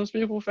 like, of those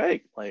people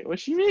fake. Like,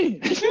 what you mean?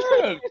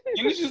 yeah, and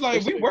it's just like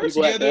There's we like work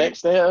people that together,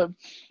 backstab.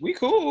 we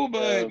cool,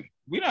 but Uh,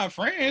 we not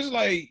friends.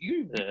 Like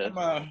you yeah,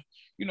 my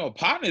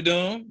partner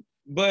them,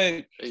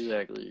 but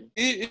exactly.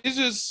 it's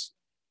just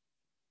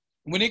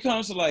when it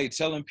comes to like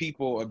telling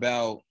people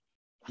about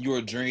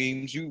your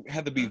dreams, you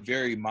have to be Mhm.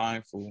 very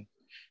mindful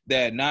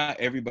that not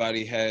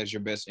everybody has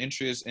your best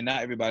interest and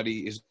not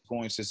everybody is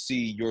going to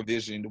see your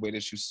vision the way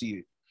that you see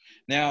it.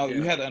 Now,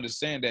 you Yeah. have to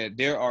understand that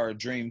there are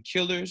dream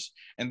killers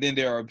and then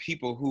there are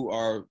people who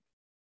are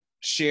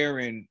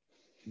sharing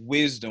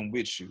wisdom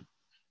with you.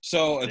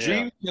 So a Yeah.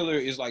 dream killer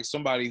is like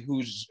somebody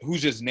who's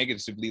just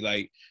negatively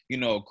like,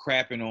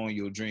 crapping on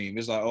your dream.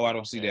 It's like, oh, I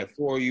don't see Yeah. that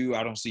for you.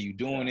 I don't see you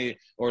doing Yeah. it,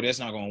 or that's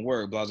not gonna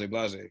work, blase,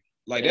 blase.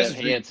 Like They that's have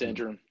a dream hand killer.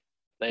 syndrome.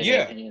 They have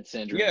Yeah. hand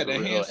syndrome Yeah, for that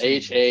real. hand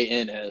syndrome.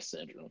 HANS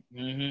syndrome.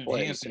 Hand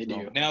Like, they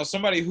syndrome. do. Now,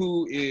 somebody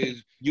who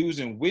is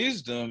using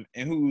wisdom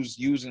and who's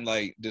using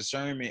like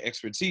discernment,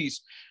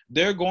 expertise,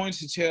 they're going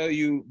to tell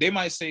you, they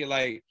might say,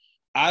 like,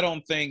 I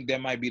don't think that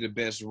might be the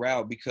best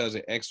route because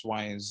of X,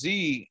 Y, and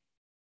Z.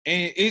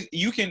 And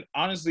you can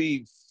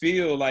honestly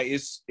feel like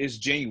it's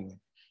genuine.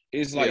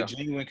 It's like Yeah.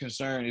 genuine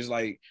concern. It's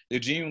like they're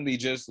genuinely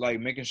just like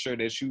making sure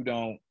that you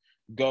don't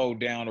go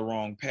down the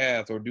wrong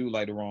path or do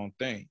like the wrong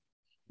thing.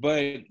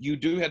 But you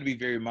do have to be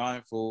very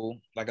mindful,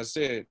 like I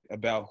said,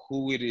 about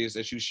who it is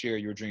that you share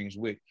your dreams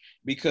with, Yeah.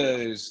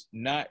 because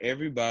not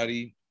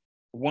everybody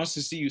wants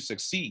to see you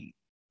succeed.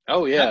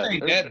 Oh, And I yeah.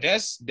 think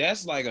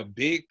that's like a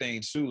big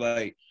thing too.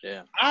 Like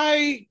Yeah.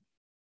 I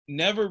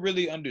never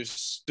really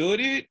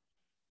understood it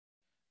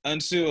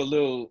until a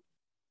little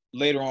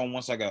later on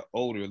once I got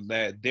older,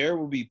 that there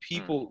will be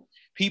Mm.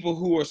 people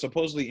who are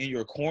supposedly in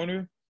your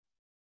corner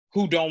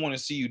who don't want to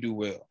see you do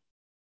well.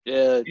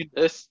 Yeah.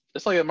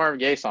 It's like a Marvin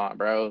Gaye song,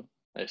 bro.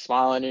 Like,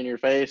 smiling in your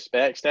face,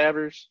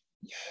 backstabbers.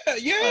 Yeah,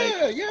 Like,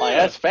 yeah, like yeah.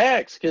 that's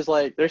facts. Cause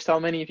like, there's so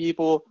many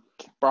people.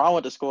 Bro, I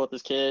went to school with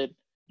this kid.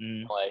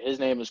 Mm. Like, his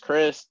name is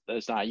Chris.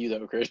 That's not you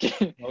though,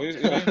 Christian. No, it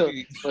ain't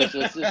me. let's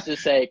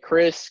just say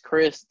Chris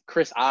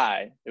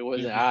I. It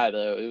wasn't Mm-hmm. I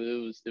though.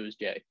 It was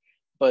Jay.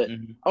 But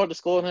Mm-hmm. I went to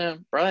school with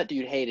him. Bro, that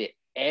dude hated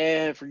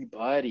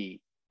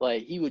everybody.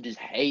 Like, he would just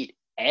hate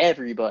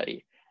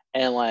everybody.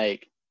 And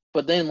like,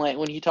 but then like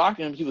when he talked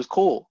to him, he was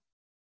cool.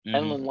 And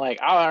Mm-hmm. then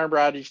like I remember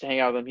I used to hang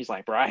out with him. He's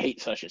like, bro, I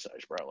hate such and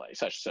such, bro. Like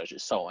such and such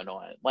is so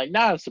annoying. Like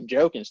not some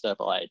joking stuff,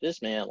 but like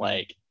this man Mm-hmm.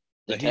 like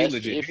Like he detests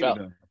you. legit It hated felt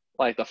them.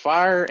 like the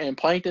fire in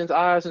Plankton's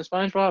eyes in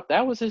SpongeBob.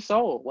 That was his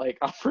soul. Like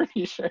I'm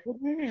pretty sure.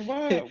 But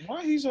man,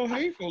 why he's so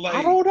hateful? I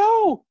Like don't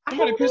know. I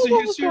somebody don't know pissing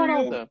what his was going on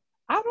with cereal, them.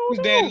 I don't his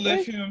daddy know.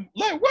 left him.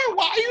 Like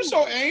why are you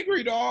so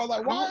angry, dog? Like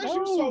I don't why is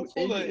you so know.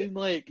 full of And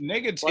like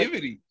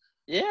negativity?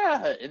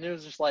 yeah. And it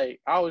was just like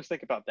I always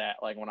think about that.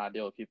 Like when I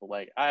deal with people,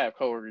 like I have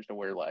coworkers to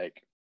where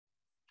like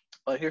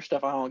here's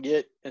stuff I don't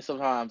get, and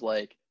sometimes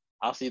like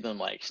I'll see them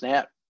like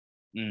snap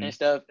Mm-hmm. and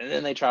stuff, and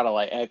then they try to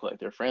like act like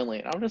they're friendly,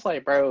 and I'm just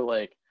like, bro,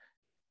 like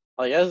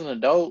as an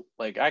adult,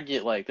 like I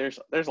get like there's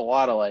a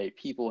lot of like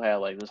people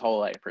have like this whole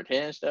like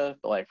pretend stuff,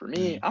 but like for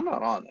me, Mm-hmm. I'm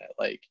not on that.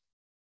 Like,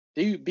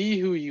 be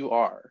who you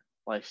are.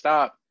 Like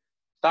stop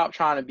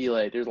trying to be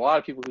like. There's a lot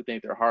of people who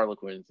think they're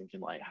harlequins and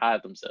can like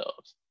hide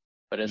themselves,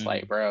 but it's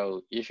like, Mm-hmm.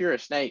 bro, if you're a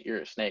snake,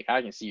 you're a snake.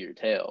 I can see your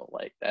tail.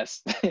 Like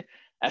that's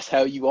that's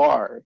how you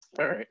are.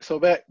 All right, so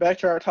back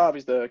to our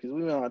topics though, because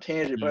we went on a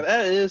tangent, but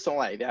that is some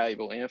like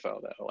valuable info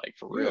though, like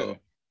for Yeah. real.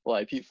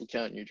 Like people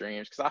counting your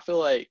dreams, because I feel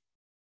like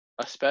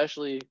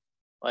especially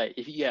like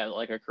if you have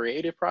like a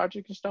creative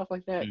project and stuff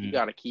like that, you Mm-hmm.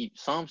 got to keep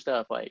some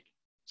stuff like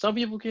some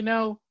people can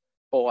know,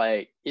 but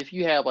like if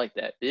you have like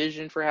that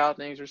vision for how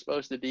things are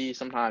supposed to be,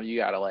 sometimes you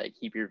got to like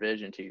keep your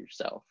vision to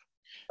yourself.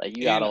 Like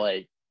you And gotta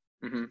like.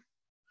 Mm-hmm.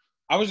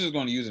 I was just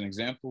going to use an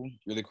example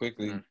really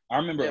quickly. Mm-hmm. I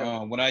remember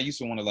Yeah. when I used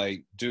to want to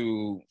like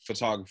do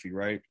photography,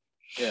 right?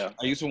 Yeah.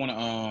 I used to want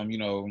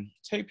to,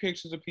 take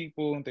pictures of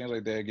people and things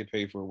like that, get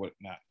paid for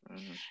whatnot.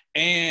 Mm-hmm.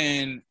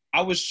 And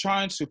I was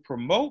trying to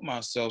promote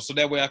myself so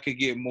that way I could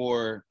get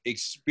more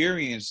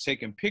experience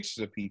taking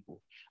pictures of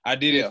people. I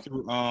did Yeah. it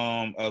through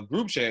a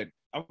group chat.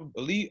 I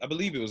believe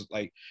it was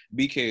like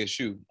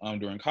BKSU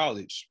during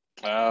college.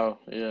 Oh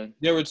yeah.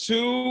 There were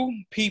two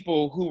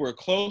people who were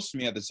close to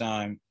me at the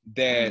time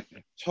that Mm-hmm.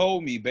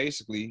 told me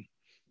basically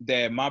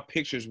that my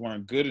pictures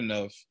weren't good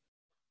enough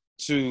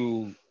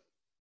to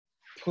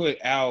put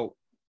out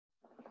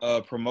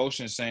a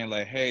promotion saying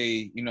like,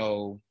 hey,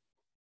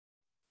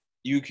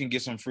 you can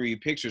get some free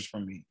pictures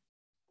from me.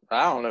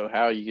 I don't know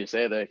how you can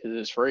say that because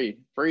it's free.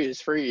 Free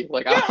is free.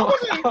 Like Yeah, I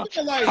wasn't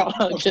even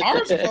like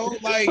charged though.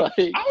 Like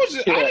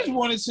I just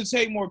wanted to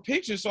take more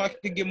pictures so I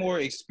could get more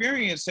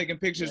experience taking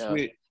pictures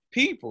with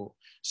people.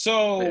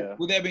 So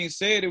with that being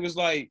said, it was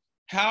like,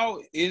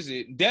 how is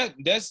it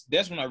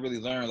that's when I really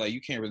learned like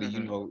you can't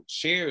really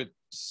share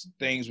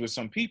things with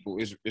some people.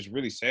 It's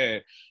really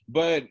sad.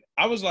 But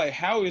I was like,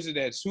 how is it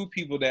that two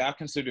people that I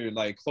consider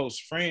like close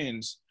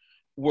friends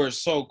were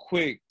so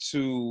quick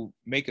to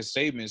make a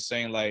statement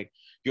saying like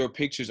your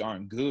pictures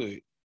aren't good?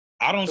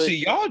 I don't see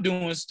y'all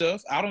doing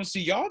stuff. I don't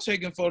see y'all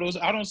taking photos.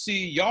 I don't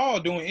see y'all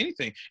doing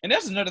anything. And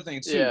that's another thing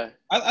too. Yeah.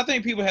 I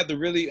think people have to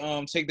really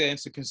take that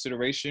into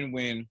consideration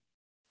when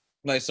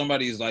like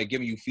somebody is like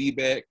giving you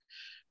feedback.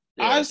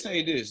 Yeah. I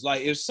say this,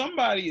 like if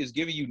somebody is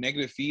giving you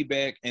negative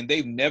feedback and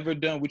they've never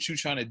done what you're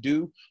trying to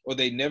do, or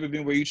they've never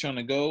been where you're trying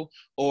to go,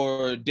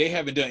 or they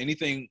haven't done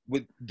anything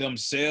with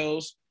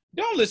themselves,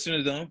 don't listen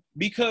to them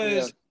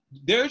because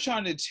they're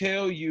trying to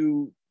tell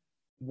you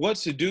what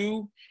to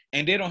do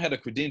and they don't have the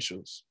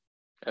credentials.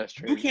 That's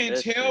true. You can't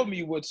tell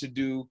me what to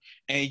do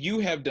and you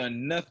have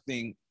done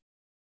nothing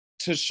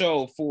to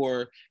show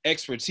for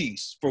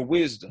expertise, for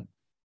wisdom.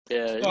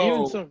 Yeah, so,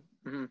 even some.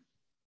 Mm-hmm.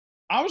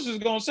 I was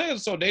just gonna say,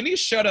 so they need to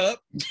shut up,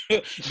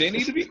 they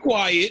need to be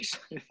quiet,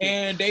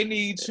 and they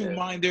need to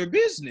mind their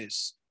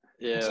business.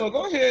 Yeah. So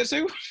go ahead,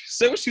 say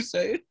what you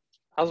say.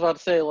 I was about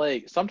to say,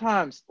 like,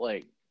 sometimes,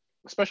 like,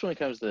 especially when it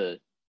comes to,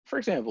 for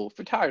example,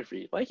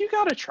 photography, like you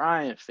gotta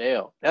try and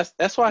fail.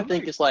 That's why I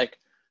think it's like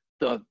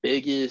the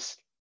biggest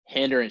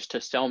hindrance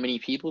to so many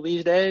people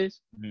these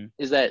days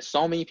is that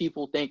so many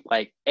people think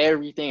like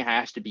everything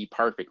has to be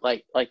perfect.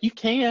 Like you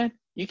can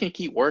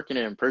keep working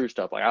and improve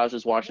stuff. Like I was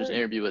just watching this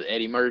interview with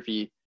Eddie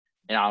Murphy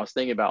and I was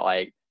thinking about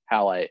like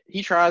how like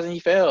he tries and he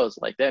fails.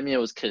 Like that man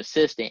was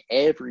consistent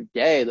every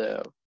day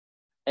though.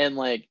 And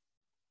like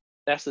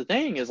that's the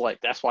thing is like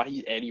that's why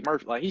he's Eddie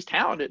Murphy. Like he's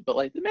talented, but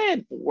like the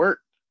man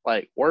worked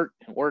and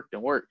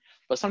worked.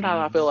 But sometimes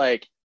I feel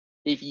like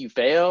if you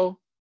fail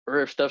or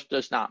if stuff's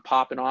just not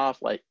popping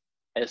off like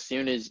as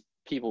soon as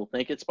people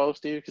think it's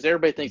supposed to, because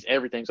everybody thinks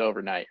everything's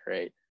overnight,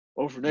 right?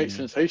 Overnight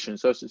sensation,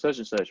 such and such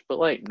and such. But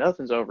like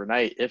nothing's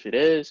overnight. If it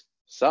is,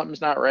 something's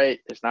not right.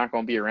 It's not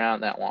going to be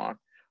around that long.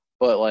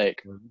 But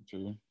like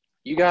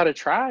you got to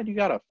try and you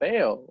got to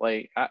fail.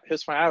 Like I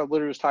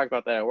literally was talking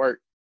about that at work.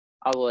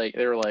 I was like,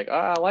 they were like, oh,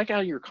 I like how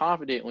you're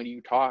confident when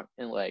you talk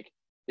and like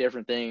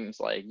different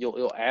things. Like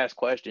you'll ask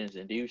questions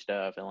and do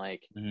stuff and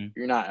like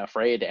you're not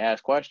afraid to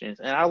ask questions.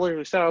 And I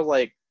literally said, I was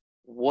like,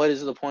 what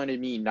is the point of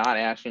me not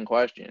asking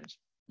questions?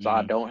 So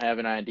I don't have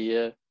an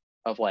idea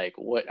of like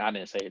what I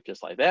didn't say it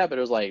just like that, but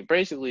it was like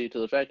basically to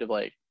the effect of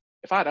like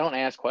if I don't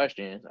ask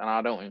questions and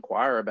I don't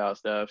inquire about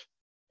stuff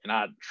and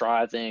I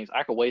try things,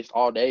 I could waste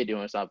all day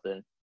doing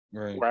something.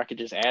 Right. Where I could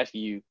just ask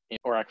you,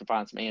 or I could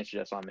find some answers.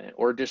 That's what I meant,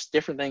 or just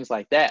different things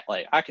like that.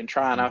 Like I can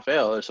try and I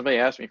fail. If somebody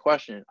asks me a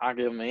question, I'll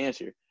give them an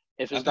answer.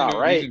 If it's not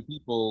right, reason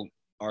people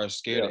are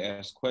scared to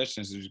ask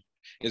questions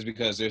is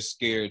because they're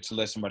scared to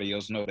let somebody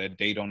else know that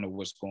they don't know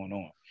what's going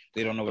on.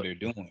 They don't know what they're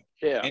doing.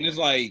 Yeah, and it's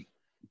like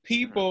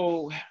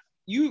people,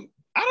 I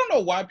don't know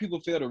why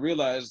people fail to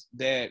realize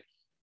that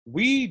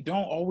we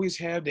don't always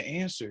have the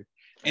answer,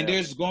 and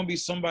there's going to be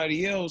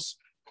somebody else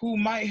who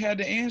might have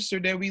the answer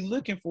that we're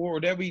looking for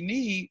or that we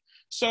need.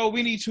 So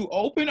we need to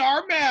open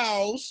our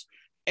mouths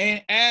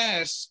and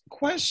ask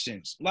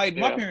questions. Like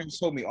my parents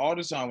told me all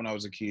the time when I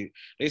was a kid,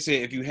 they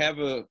said, if you have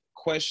a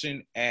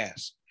question,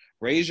 ask.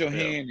 Raise your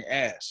hand and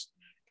ask.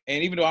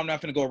 And even though I'm not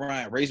going to go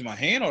around raising my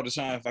hand all the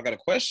time, if I got a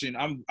question,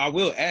 I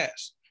will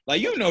ask. Like,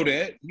 you know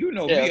that. You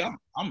know me.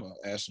 I'm going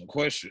to ask some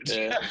questions.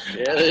 Yeah,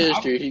 that is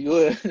true. He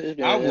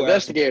would. I will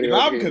investigate. If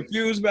I'm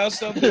confused about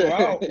something,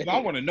 if I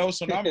want to know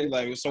something, I'll be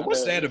like, so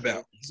what's that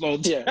about? So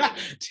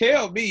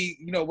tell me,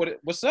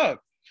 what's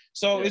up.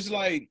 So it's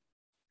like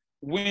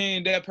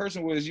when that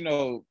person was,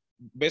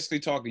 basically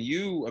talking to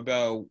you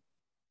about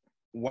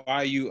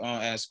why you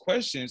ask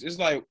questions, it's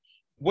like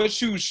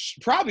what you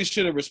probably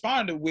should have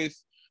responded with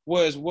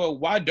was, well,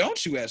 why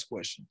don't you ask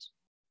questions?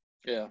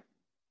 Yeah.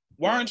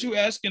 Why aren't you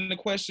asking the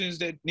questions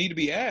that need to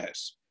be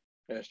asked?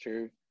 That's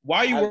true. Why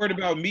are you worried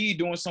about me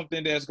doing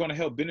something that's going to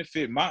help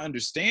benefit my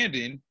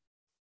understanding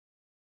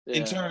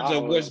in terms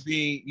of what's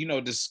being,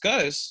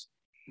 discussed?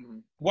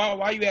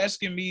 Why you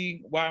asking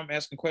me why I'm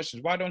asking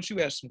questions? Why don't you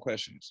ask some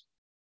questions?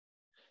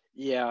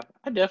 Yeah,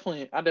 I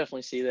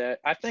definitely see that.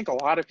 I think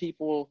a lot of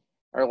people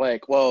are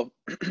like, well,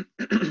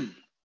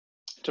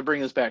 to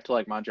bring this back to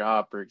like my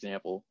job, for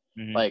example,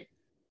 Mm-hmm. like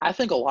I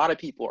think a lot of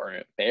people are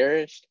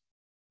embarrassed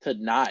to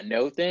not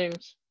know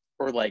things,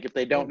 or like if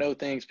they don't know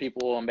things,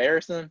 people will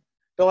embarrass them.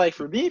 But like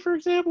for me, for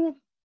example,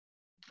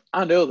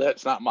 I know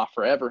that's not my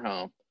forever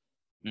home.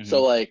 Mm-hmm.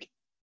 So like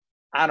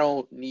I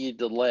don't need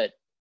to let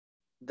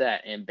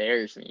that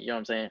embarrass me. You know what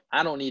I'm saying?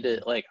 I don't need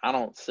to like I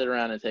don't sit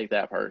around and take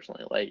that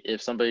personally. Like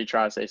if somebody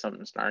tries to say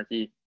something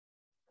snarky,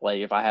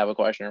 like if I have a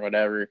question or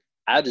whatever,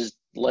 I just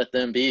let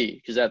them be.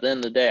 Because at the end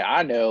of the day,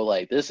 I know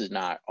like this is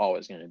not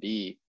always going to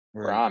be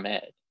where Right. I'm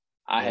at.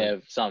 I Right.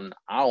 have something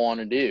I want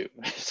to do.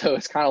 So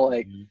it's kind of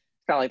like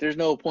Mm-hmm. there's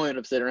no point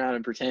of sitting around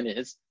and pretending.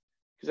 It's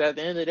because at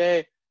the end of the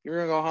day, you're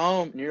gonna go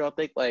home and you're gonna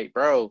think like,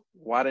 bro,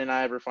 why didn't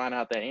I ever find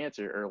out that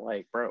answer? Or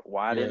like, bro,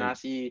 why didn't I Right.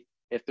 see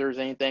if there's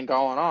anything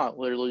going on?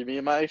 Literally, me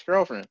and my ex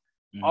girlfriend,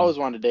 I Mm-hmm. always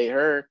wanted to date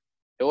her.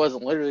 It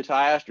wasn't literally until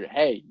I asked her,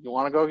 hey, you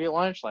want to go get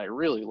lunch? Like,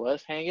 really,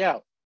 let's hang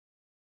out.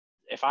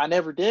 If I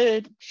never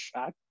did,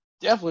 I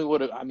definitely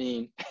would have. I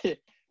mean, it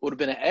would have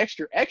been an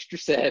extra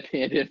sad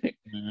pandemic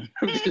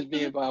of just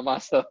being by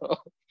myself.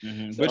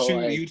 Mm-hmm. But So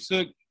like, you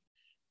took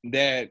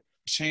that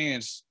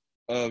chance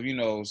of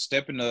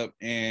stepping up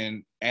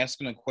and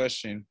asking a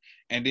question,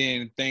 and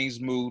then things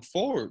moved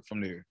forward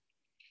from there,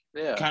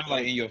 yeah, kind of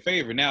like like in your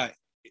favor. Now,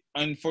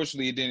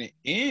 unfortunately, it didn't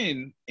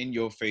end in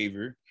your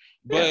favor,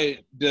 yeah, but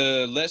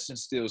the lesson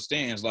still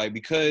stands. Like,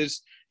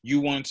 because you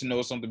wanted to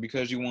know something,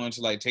 because you wanted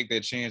to like take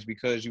that chance,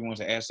 because you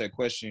wanted to ask that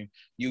question,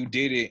 you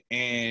did it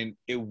and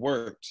it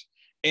worked.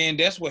 And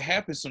that's what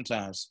happens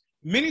sometimes.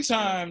 Many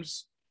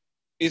times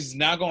it's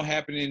not gonna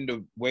happen in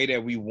the way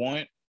that we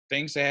want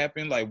things to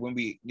happen, like when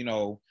we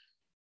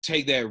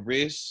take that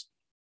risk.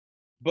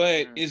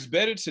 But mm, it's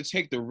better to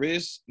take the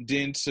risk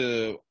than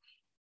to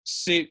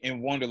sit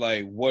and wonder,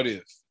 like, what yeah,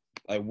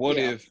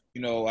 if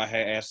I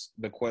had asked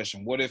the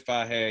question, what if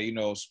I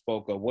had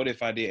spoke up, what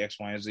if I did X,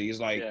 Y, and Z. It's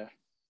like, yeah,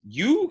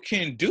 you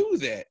can do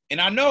that. And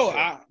I know,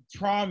 yeah, I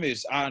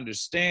promise, I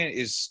understand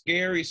it's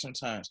scary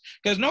sometimes.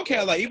 Because no yeah,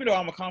 care, like, even though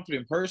I'm a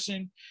confident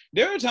person,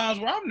 there are times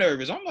where I'm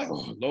nervous. I'm like,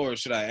 oh Lord,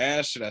 should I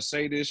ask? Should I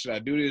say this? Should I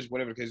do this?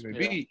 Whatever the case may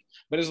yeah, be.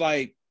 But it's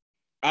like,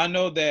 I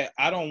know that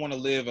I don't want to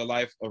live a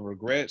life of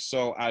regret.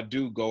 So I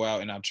do go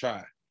out and I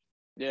try.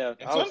 yeah.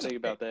 And I was sometimes, thinking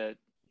about that.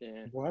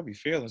 Yeah, boy, I be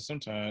failing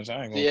sometimes.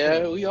 I ain't gonna yeah,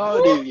 front. we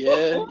all do.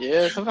 Yeah,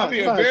 yeah. I Sometimes, be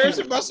sometimes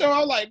embarrassing people. myself.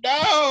 I'm like,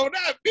 no,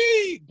 not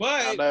me. I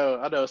But know,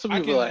 I know. Some I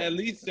people be can like, at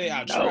least say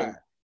I tried. no.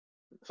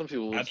 Some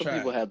people, I some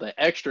people tried. have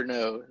the extra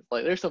no.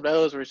 Like there's some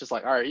no's where it's just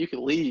like, all right, you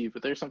can leave,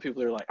 but there's some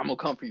people that are like, I'm gonna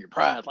come for your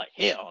pride. Like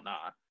hell nah,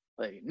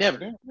 like Oh, never,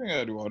 damn, we ain't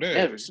gotta do all that.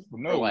 never. Super Or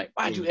no like,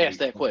 why'd was you ask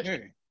like, that question?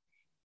 okay.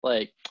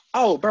 Like,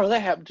 oh, bro, that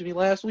happened to me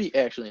last week.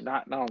 Actually,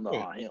 not, no, no,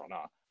 Good. hell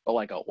no. But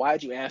like,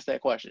 why'd you ask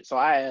that question? So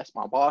I asked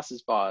my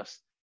boss's boss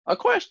a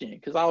question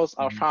because I was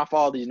Mm-hmm. trying to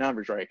follow these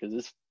numbers right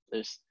because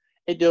this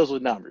it deals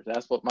with numbers.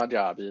 That's what my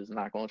job is. I'm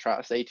not gonna try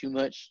to say too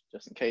much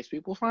just in case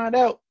people find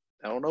out.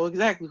 I don't know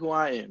exactly who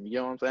I am. You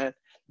know what I'm saying?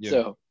 Yeah.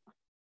 So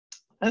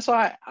and so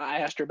I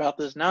asked her about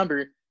this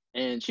number,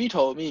 and she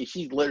told me,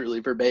 she literally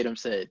verbatim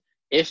said,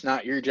 it's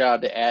not your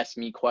job to ask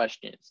me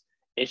questions.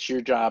 It's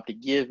your job to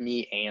give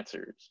me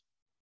answers.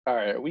 All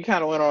right, we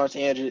kind of went on a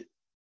tangent.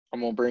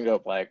 I'm going to bring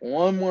up like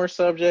one more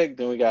subject,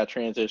 then we got to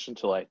transition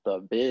to like the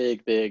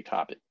big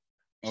topic.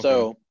 Okay.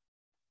 So,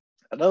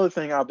 another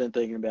thing I've been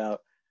thinking about,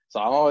 so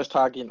I'm always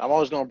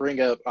going to bring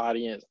up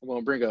audience. I'm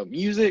going to bring up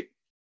music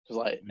because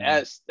like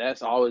Mm-hmm.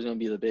 that's always going to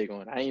be the big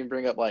one. I didn't even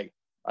bring up like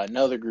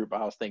another group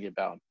I was thinking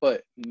about,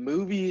 but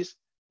movies,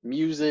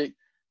 music,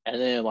 and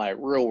then like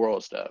real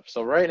world stuff.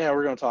 So right now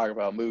we're going to talk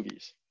about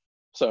movies.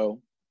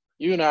 So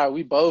you and I,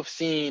 we both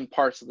seen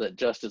parts of the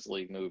Justice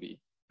League movie.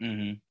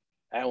 Mm-hmm.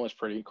 That was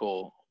pretty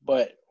cool.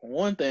 But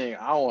one thing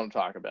I want to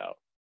talk about,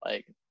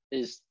 like,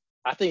 is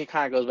I think it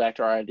kind of goes back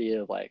to our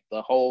idea of like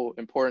the whole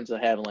importance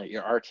of having like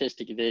your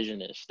artistic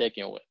vision and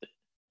sticking with it.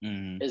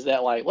 Mm-hmm. Is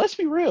that like, let's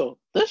be real,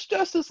 this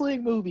Justice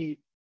League movie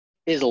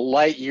is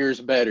light years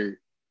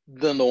better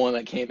than the one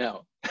that came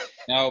out.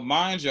 Now,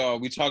 mind y'all,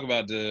 we talk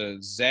about the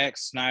Zack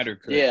Snyder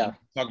cut. We Yeah,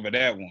 talk about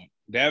that one,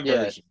 that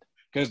yeah. version.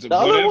 Because The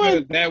other whatever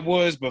one, that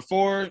was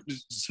before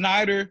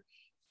Snyder,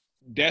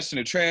 that's in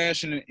the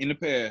trash in the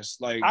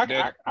past. Like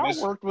that. I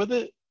That's worked with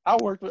it. I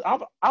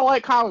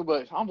like comic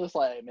books. I'm just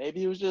like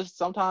maybe it was just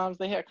sometimes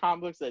they had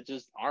comic books that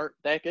just aren't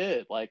that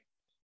good. Like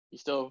you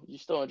still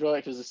enjoy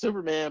it because it's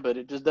Superman, but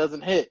it just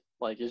doesn't hit.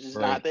 Like it's just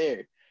right. not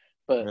there.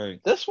 But Right.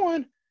 this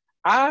one,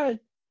 I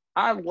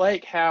I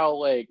like how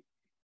like,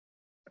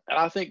 and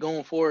I think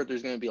going forward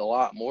there's going to be a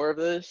lot more of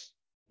this.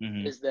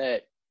 Mm-hmm. Is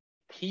that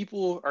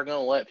people are going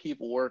to let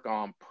people work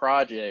on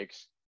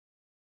projects,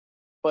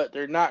 but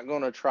they're not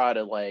going to try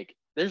to like.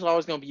 There's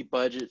always going to be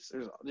budgets.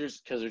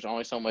 There's because there's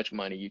only so much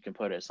money you can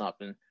put at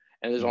something,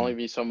 and there's Mm-hmm. only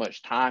be so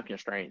much time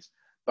constraints.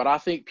 But I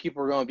think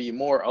people are going to be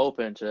more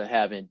open to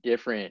having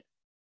different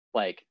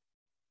like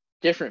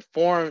different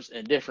forms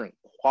and different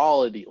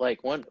quality.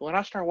 Like when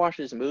I started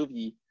watching this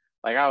movie,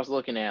 like I was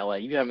looking at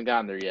like you haven't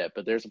gotten there yet,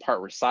 but there's a part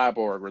where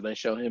Cyborg where they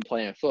show him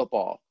playing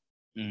football.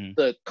 Mm-hmm.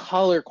 The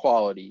color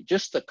quality,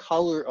 just the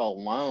color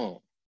alone,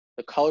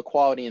 the color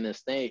quality in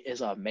this thing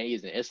is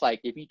amazing. It's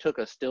like if you took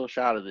a still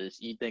shot of this,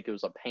 you'd think it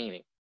was a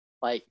painting.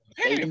 Like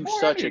they do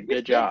such a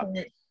good job.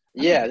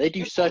 Yeah, they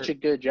do such a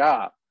good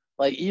job.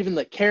 Like even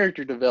the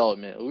character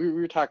development. We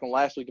were talking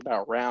last week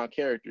about round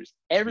characters.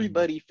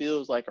 Everybody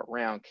feels like a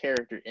round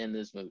character in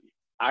this movie.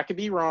 I could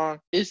be wrong.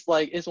 It's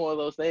like it's one of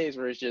those things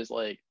where it's just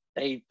like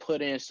they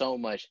put in so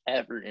much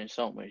effort and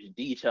so much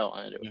detail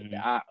into it.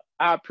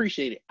 I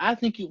appreciate it. I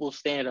think it will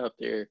stand up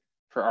there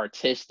for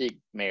artistic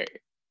merit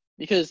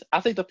because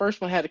I think the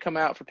first one had to come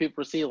out for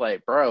people to see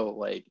like, bro,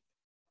 like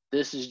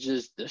this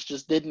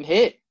just didn't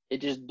hit. It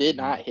just did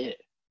not hit.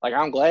 Like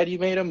I'm glad you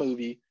made a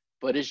movie,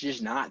 but it's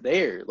just not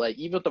there. Like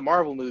even with the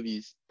Marvel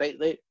movies,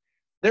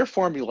 they're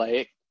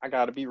formulaic. I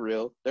gotta be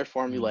real. They're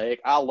formulaic.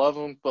 I love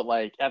them, but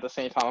like at the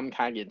same time, I'm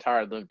kind of getting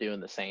tired of them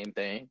doing the same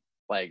thing.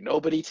 Like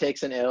nobody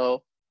takes an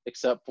L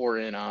except for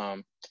in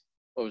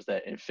what was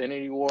that,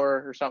 Infinity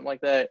War or something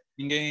like that.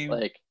 Game.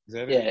 Like is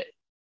that yeah, it?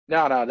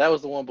 no, that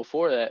was the one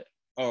before that.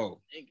 Oh,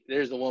 I think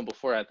there's the one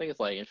before. I think it's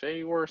like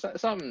Infinity War or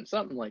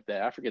something like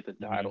that. I forget the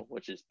title,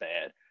 which is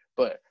bad.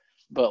 But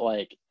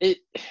like it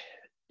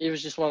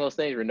was just one of those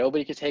things where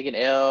nobody could take an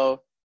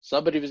L.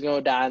 Somebody was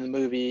gonna die in the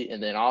movie,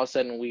 and then all of a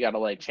sudden we gotta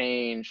like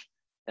change.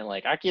 And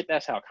like I get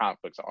that's how comic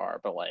books are,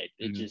 but like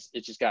it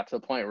just got to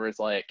the point where it's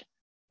like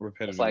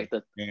repetitive. It's like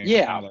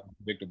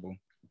predictable.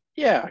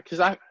 Yeah, because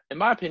in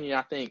my opinion,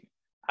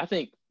 I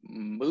think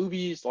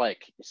movies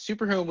like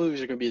superhero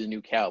movies are gonna be the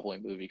new cowboy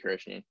movie,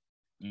 Christian.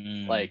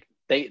 Like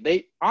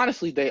they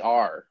honestly they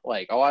are.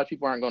 Like a lot of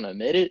people aren't gonna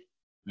admit it,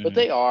 but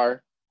they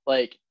are.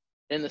 Like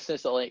in the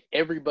sense that like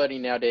everybody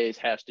nowadays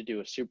has to do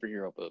a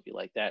superhero movie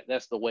like that.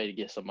 That's the way to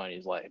get some money.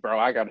 Is like, bro,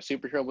 I got a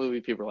superhero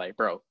movie. People are like,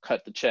 bro,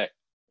 cut the check.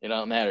 It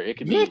don't matter. It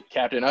could be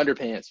Captain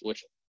Underpants,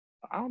 which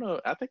I don't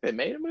know. I think they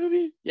made a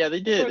movie. Yeah,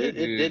 they did. It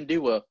didn't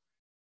do well.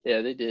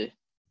 Yeah, they did.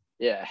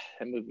 Yeah,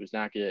 that movie was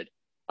not good.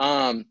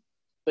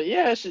 But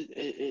yeah,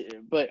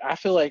 but I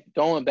feel like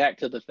going back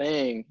to the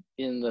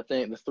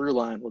through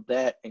line with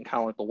that and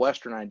kind of like the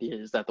Western idea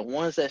is that the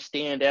ones that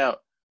stand out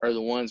are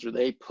the ones where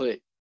they put,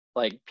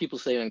 like people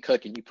say in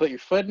cooking, you put your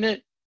foot in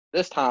it.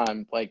 This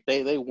time, like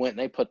they went and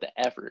they put the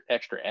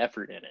extra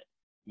effort in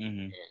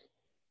it.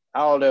 I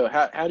don't know.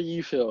 How do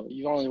you feel?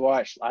 You've only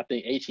watched, I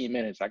think, 18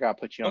 minutes. I gotta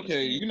put you on.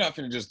 Okay, you're not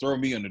finna just throw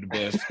me under the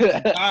bus.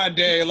 God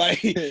damn,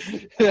 like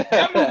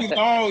that movie's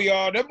long,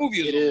 y'all. That movie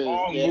is a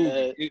long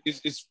movie.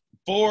 It's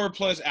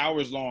 4+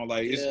 hours long.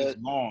 Like it's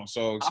long.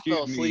 So excuse me. I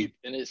fell asleep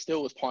and it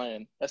still was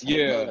playing. That's how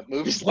that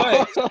movie's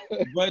long.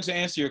 But to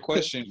answer your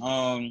question,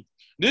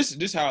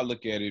 this how I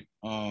look at it.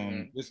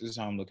 This is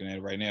how I'm looking at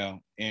it right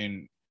now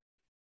in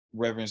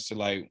reference to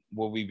like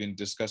what we've been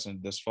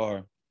discussing thus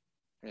far.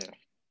 Yeah.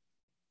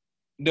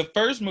 The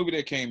first movie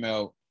that came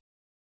out,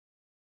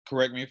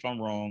 correct me if I'm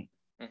wrong,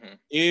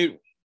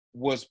 it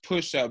was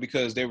pushed out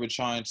because they were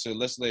trying to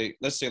let's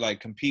say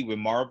like compete with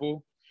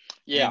Marvel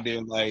and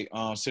their like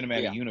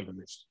cinematic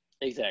universe.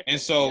 Exactly.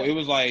 And so it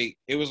was like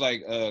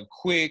a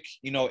quick,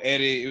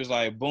 edit. It was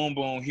like boom,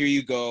 boom, here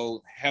you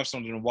go, have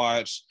something to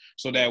watch,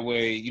 so that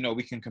way,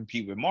 we can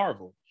compete with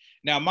Marvel.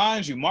 Now,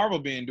 mind you, Marvel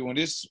been doing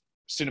this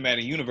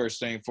cinematic universe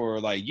thing for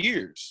like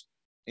years.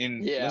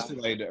 In let's say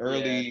like the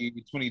early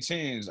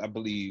 2010s, I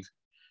believe.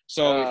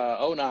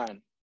 So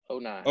 09.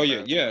 Oh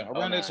yeah,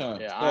 around that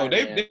time. Yeah, so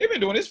they've been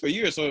doing this for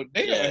years, so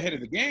they are ahead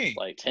of the game.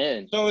 Like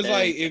 10. So it's 10.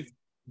 like if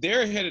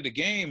they're ahead of the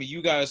game and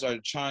you guys are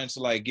trying to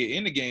like get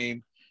in the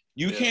game,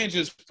 you can't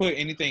just put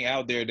anything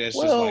out there that's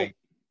just like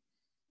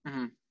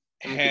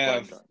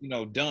have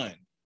done.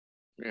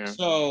 Yeah.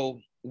 So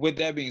with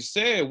that being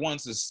said,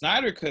 once the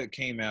Snyder Cut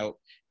came out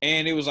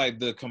and it was like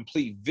the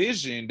complete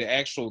vision, the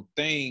actual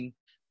thing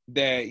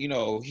that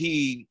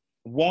he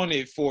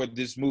wanted for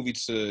this movie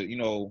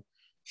to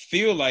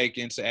feel like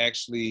and to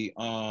actually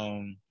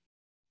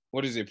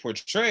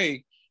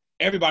portray,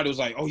 everybody was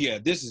like, oh yeah,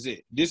 this is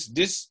it,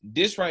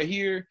 this right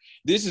here,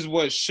 this is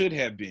what should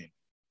have been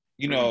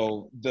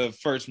the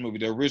first movie,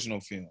 the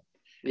original film.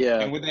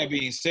 And with that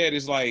being said,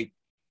 it's like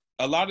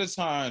a lot of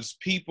times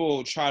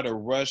people try to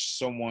rush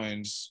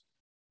someone's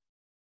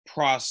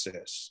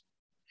process.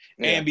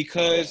 And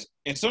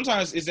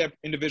sometimes it's that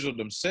individual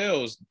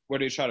themselves where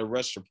they try to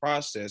rush the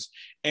process,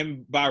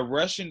 and by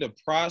rushing the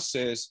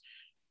process,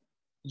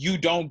 you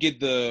don't get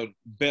the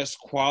best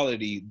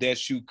quality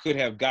that you could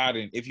have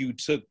gotten if you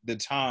took the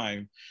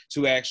time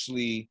to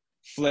actually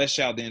flesh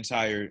out the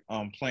entire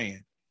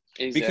plan.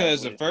 Exactly.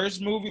 Because the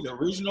first movie, the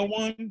original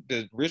one,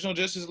 the original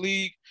Justice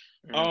League,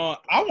 I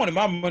wanted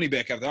my money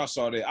back after I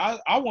saw that.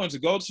 I wanted to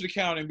go to the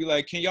counter and be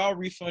like, can y'all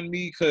refund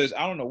me? Because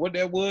I don't know what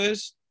that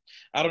was.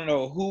 I don't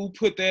know who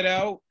put that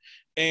out.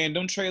 And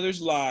them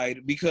trailers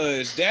lied,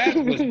 because that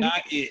was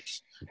not it.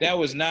 That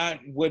was not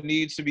what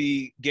needs to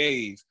be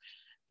gave.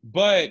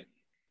 But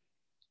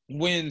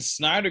when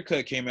Snyder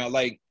Cut came out,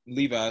 like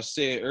Levi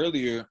said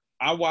earlier,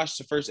 I watched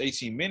the first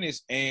 18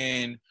 minutes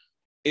and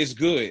it's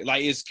good.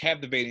 Like it's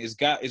captivating.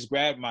 It's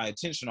grabbed my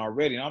attention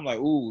already. And I'm like,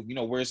 ooh,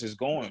 where's this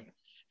going?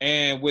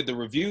 And with the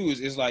reviews,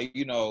 it's like,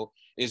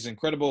 it's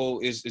incredible.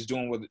 It's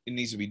doing what it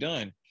needs to be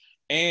done.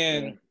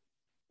 And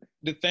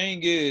the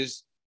thing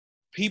is,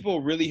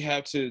 people really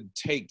have to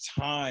take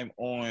time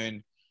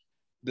on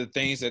the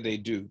things that they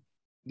do.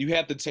 You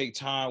have to take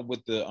time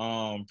with the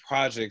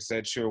projects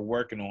that you're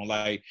working on.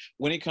 Like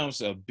when it comes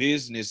to a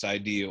business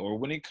idea, or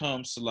when it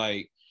comes to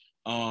like,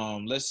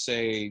 let's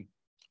say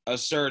a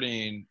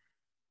certain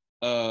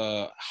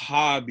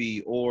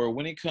hobby, or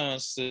when it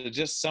comes to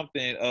just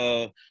something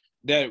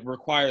that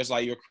requires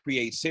like your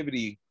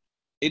creativity,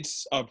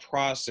 it's a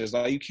process.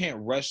 Like you can't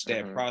rush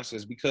that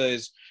process,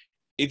 because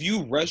if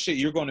you rush it,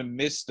 you're going to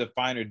miss the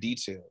finer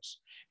details,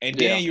 and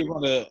then you're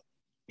going to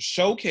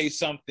showcase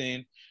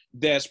something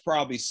that's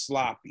probably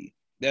sloppy.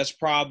 That's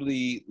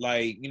probably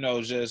like,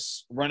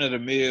 just run of the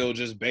mill,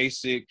 just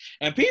basic.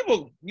 And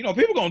people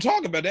going to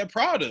talk about that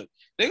product.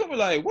 They're going to be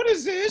like, what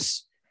is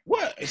this?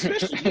 What?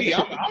 Especially me.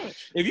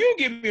 If you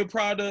give me a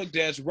product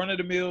that's run of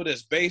the mill,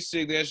 that's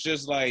basic, that's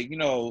just like,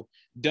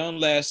 done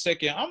last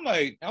second, I'm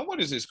like, now what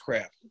is this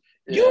crap?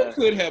 You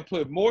could have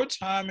put more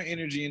time and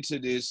energy into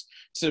this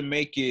to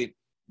make it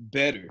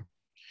better.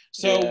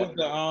 So with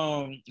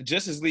the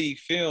Justice League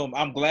film,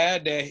 I'm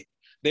glad that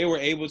they were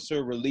able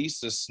to release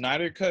the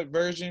Snyder Cut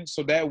version,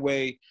 so that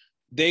way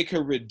they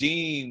could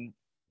redeem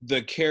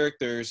the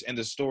characters and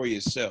the story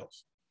itself.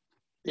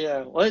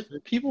 Yeah,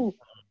 people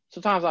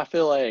sometimes I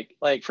feel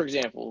like for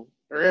example,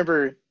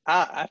 remember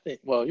I think,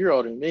 well, you're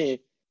older than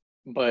me,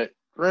 but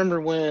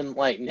remember when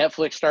like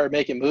Netflix started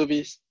making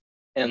movies,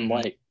 and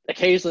like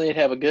occasionally they'd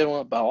have a good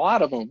one, but a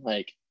lot of them,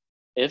 like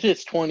if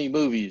it's 20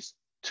 movies,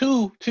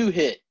 two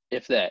hit,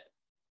 if that.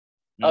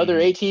 Other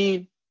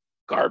 18,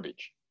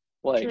 garbage.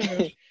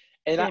 Like,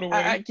 and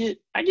I get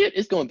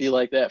it's going to be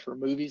like that for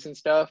movies and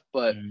stuff,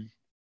 but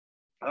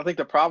I think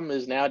the problem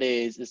is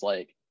nowadays is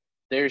like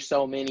there's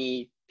so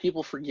many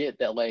people forget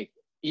that, like,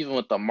 even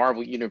with the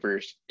Marvel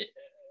universe,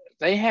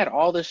 they had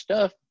all this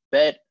stuff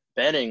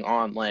betting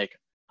on like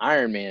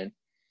Iron Man.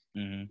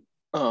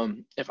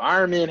 If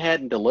Iron Man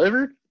hadn't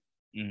delivered,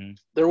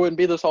 there wouldn't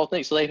be this whole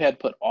thing. So they've had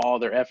to put all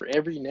their effort.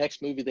 Every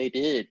next movie they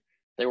did,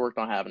 they worked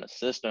on having a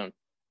system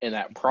and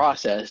that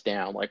process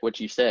down, like what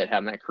you said,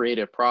 having that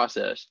creative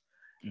process.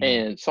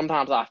 And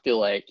sometimes I feel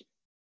like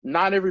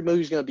not every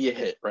movie is going to be a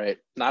hit, right?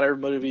 Not every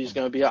movie is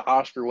going to be an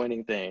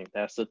Oscar-winning thing.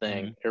 That's the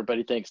thing.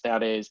 Everybody thinks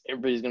nowadays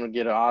everybody's going to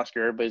get an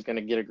Oscar, everybody's going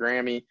to get a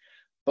Grammy,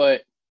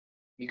 but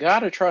you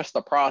got to trust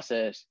the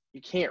process.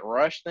 You can't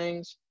rush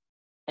things.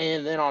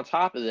 And then on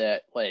top of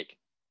that, like,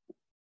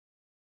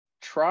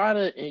 try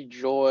to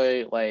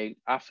enjoy, like,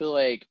 I feel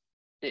like,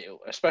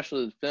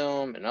 especially the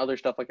film and other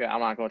stuff like that,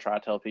 I'm not going to try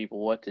to tell people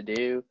what to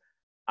do.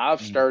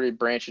 I've started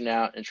branching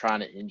out and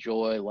trying to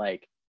enjoy,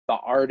 like, the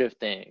art of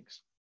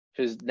things.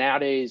 Because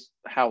nowadays,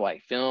 how,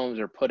 like, films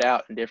are put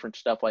out and different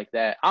stuff like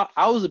that.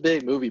 I was a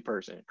big movie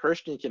person.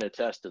 Christian can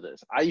attest to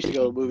this. I used to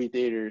go to movie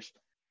theaters.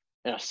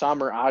 In a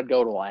summer, I'd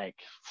go to, like,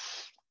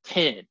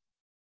 10.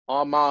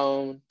 On my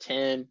own,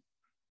 10.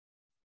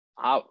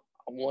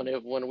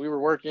 When we were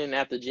working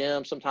at the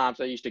gym,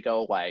 sometimes I used to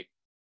go, like,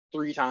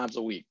 3 times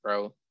a week,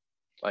 bro.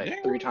 Like,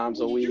 damn, 3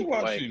 times a week.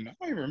 Like, I don't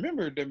even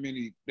remember that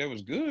many that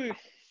was good.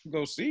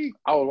 Go see.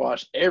 I would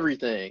watch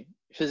everything,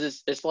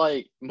 because it's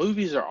like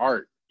movies are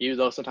art, even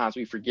though sometimes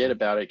we forget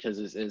about it, because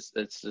it's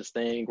this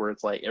thing where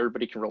it's like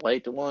everybody can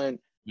relate to one.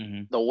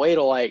 The way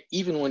to, like,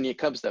 even when it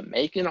comes to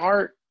making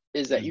art,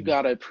 is that you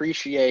got to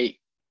appreciate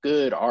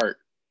good art.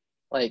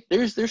 Like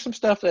there's some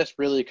stuff that's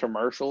really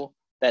commercial.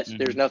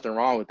 There's nothing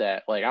wrong with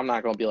that. Like, I'm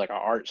not going to be like an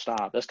art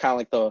snob. That's kind of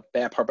like the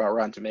bad part about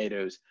Rotten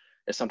Tomatoes,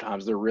 is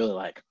sometimes they're really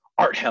like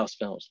art house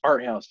films.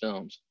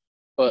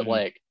 But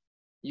like,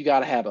 you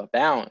got to have a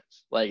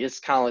balance. Like, it's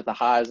kind of like the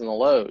highs and the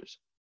lows.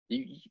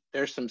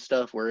 There's some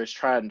stuff where it's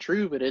tried and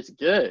true, but it's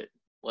good.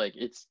 Like,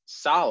 it's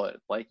solid.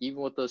 Like,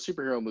 even with the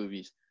superhero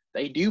movies,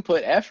 they do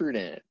put effort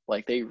in it.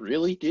 Like, they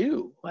really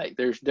do. Like,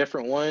 there's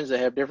different ones that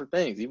have different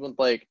things. Even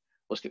like,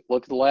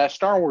 look at the last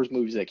Star Wars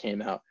movies that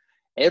came out.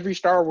 Every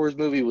Star Wars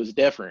movie was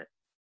different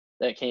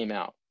that came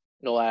out.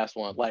 The last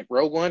one, like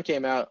Rogue One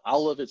came out, I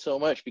love it so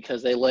much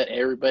because they let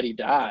everybody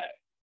die.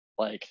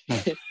 Like,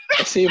 it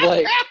seemed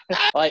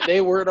like they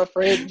weren't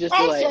afraid to just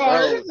be like,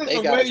 bro,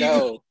 they gotta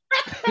go.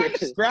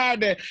 Describe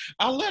that.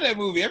 I love that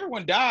movie.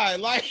 Everyone died.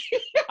 Like,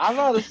 I'm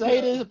not to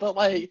say this, but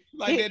like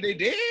that they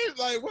did.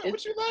 Like,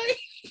 what you like?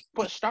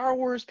 But Star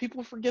Wars,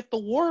 people forget the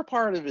war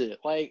part of it.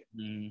 Like,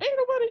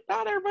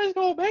 not everybody's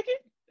gonna make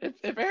it.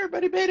 If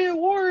everybody made it in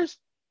wars,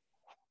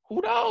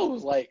 who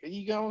knows? Like,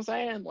 you know what I'm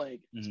saying?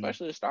 Like,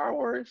 especially Star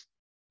Wars.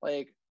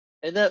 Like,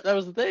 and that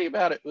was the thing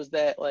about it, was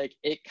that, like,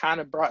 it kind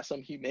of brought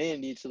some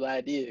humanity to the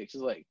idea.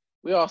 Because, like,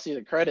 we all see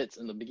the credits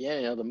in the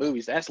beginning of the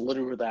movies. That's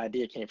literally where the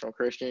idea came from,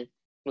 Christian.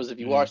 Was if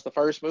you watch the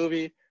first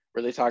movie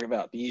where they talk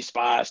about these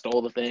spies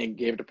stole the thing,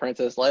 gave it to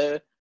Princess Leia,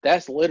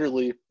 that's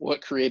literally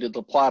what created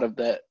the plot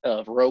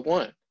of Rogue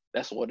One.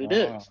 That's what it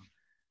is.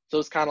 So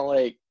it's kind of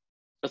like,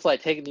 it's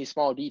like taking these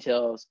small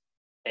details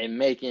and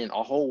making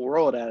a whole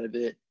world out of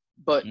it,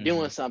 but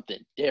doing something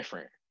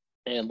different.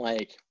 And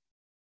like,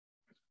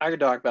 I could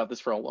talk about this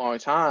for a long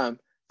time,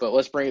 but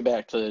let's bring it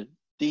back to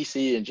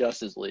DC and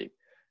Justice League.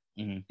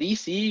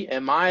 DC,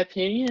 in my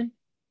opinion,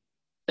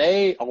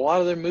 a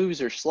lot of their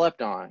movies are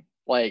slept on.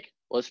 Like,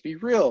 let's be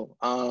real.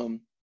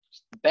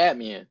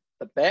 Batman.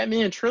 The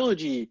Batman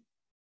trilogy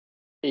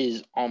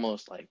is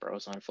almost like, bro,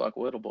 it's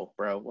unfuckwittable,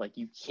 bro. Like,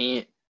 you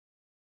can't,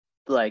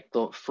 like,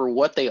 for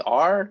what they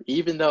are,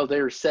 even though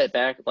they were set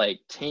back like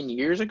 10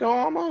 years ago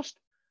almost,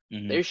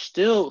 they're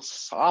still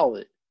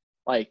solid.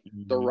 Like,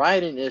 the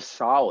writing is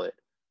solid.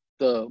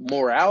 The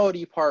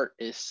morality part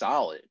is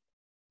solid.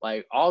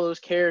 Like, all those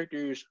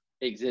characters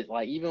exist.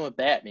 Like, even with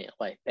Batman,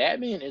 like,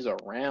 Batman is a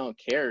round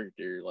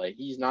character. Like,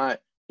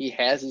 he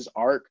has his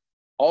arc.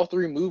 All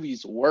three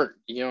movies work.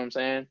 You know what I'm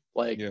saying?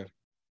 Like,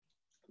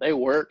 they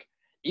work.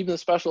 Even the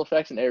special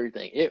effects and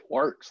everything, it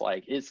works.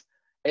 Like, it's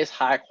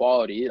high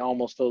quality. It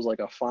almost feels like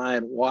a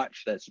fine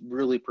watch that's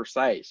really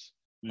precise.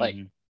 Like,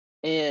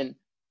 and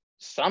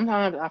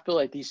sometimes I feel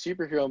like these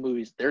superhero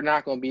movies, they're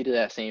not going to be to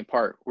that same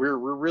part. We're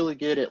really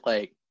good at,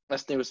 like,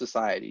 let's think of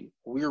society.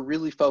 We're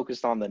really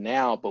focused on the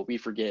now, but we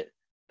forget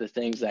the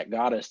things that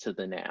got us to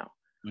the now.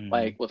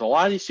 Like, with a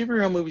lot of these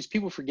superhero movies,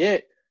 people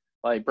forget,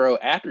 like, bro,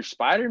 after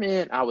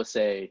Spider-Man, I would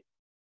say,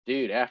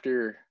 dude,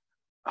 after,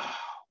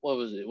 what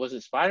was it? Was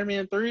it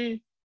Spider-Man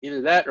 3?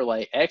 Either that or,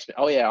 like, X-Men.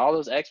 Oh, yeah, all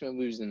those X-Men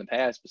movies in the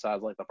past,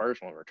 besides, like, the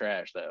first one, were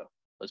trash, though.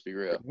 Let's be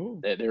real.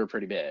 They were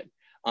pretty bad.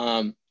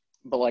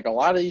 But, like, a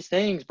lot of these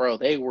things, bro,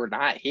 they were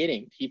not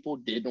hitting. People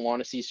didn't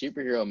want to see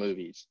superhero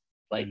movies.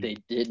 Like, they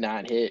did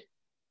not hit.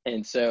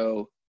 And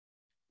so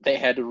they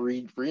had to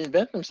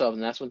reinvent themselves,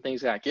 and that's when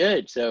things got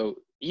good. So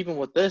even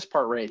with this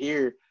part right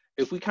here,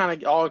 if we kind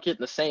of all get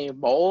in the same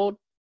mold,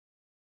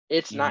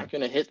 it's not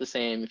going to hit the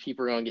same, if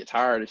people are going to get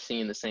tired of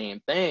seeing the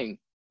same thing.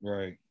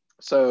 Right.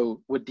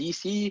 So with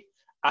DC,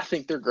 I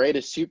think their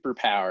greatest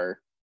superpower,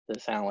 to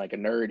sound like a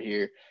nerd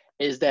here,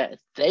 is that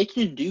they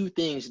can do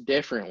things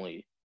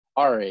differently.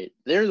 All right,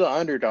 they're the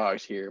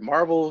underdogs here.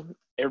 Marvel,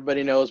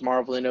 everybody knows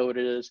Marvel, they know what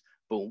it is,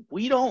 but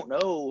we don't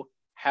know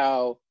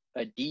how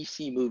a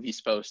DC movie's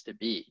supposed to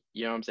be.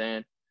 You know what I'm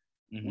saying?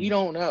 We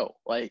don't know.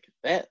 Like,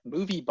 that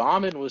movie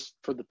bombing was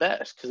for the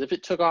best, because if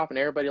it took off and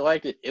everybody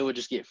liked it, it would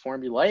just get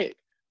formulaic.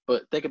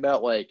 But think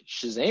about, like,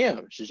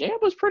 Shazam.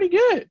 Shazam was pretty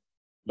good,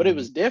 but it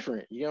was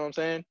different. You know what I'm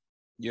saying?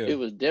 Yeah. It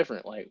was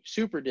different, like,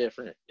 super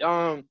different.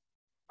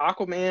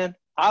 Aquaman,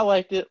 I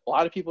liked it. A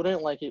lot of people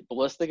didn't like it, but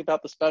let's think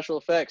about the special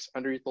effects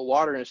underneath the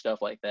water and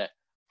stuff like that.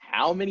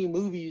 How many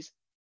movies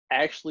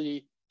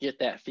actually get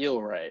that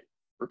feel right,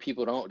 where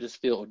people don't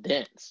just feel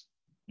dense?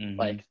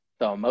 Like,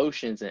 the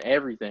emotions and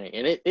everything.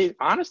 And it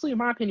honestly, in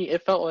my opinion,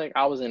 it felt like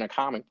I was in a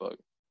comic book.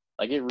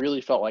 Like, it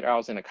really felt like I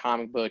was in a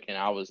comic book and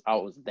I was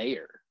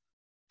there.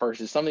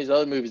 Versus some of these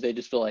other movies, they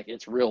just feel like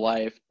it's real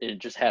life. It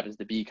just happens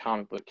to be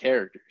comic book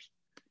characters.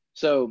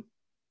 So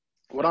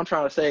what I'm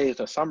trying to say is,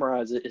 to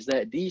summarize it, is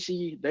that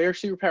DC, their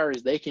superpower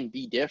is they can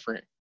be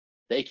different.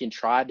 They can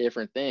try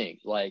different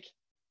things. Like,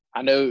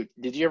 I know,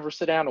 did you ever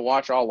sit down and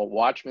watch all of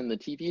Watchmen, the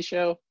TV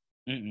show?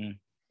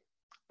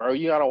 Bro,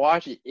 you gotta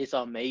watch it. It's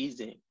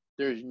amazing.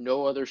 There's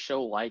no other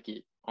show like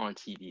it on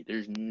TV.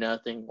 There's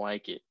nothing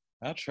like it.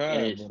 I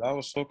tried, but I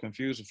was so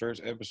confused the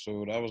first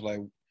episode. I was like,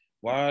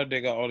 why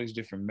they got all these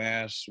different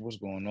masks? What's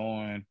going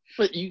on?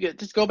 But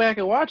just go back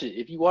and watch it.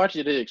 If you watch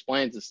it, it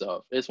explains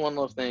itself. It's one of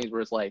those things where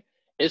it's like,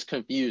 it's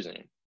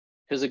confusing,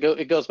 because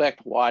it goes back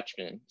to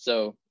Watchmen.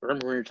 So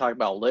remember when you were talking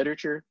about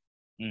literature?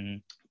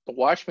 The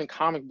Watchmen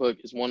comic book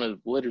is one of,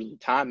 literally,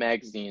 Time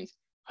Magazine's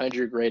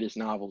 100 greatest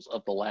novels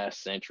of the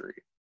last century,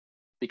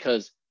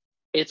 because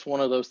it's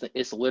one of those things.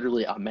 It's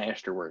literally a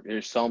masterwork.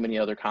 There's so many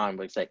other comic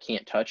books that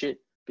can't touch it,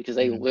 because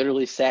they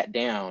literally sat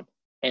down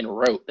and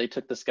wrote. They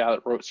took this guy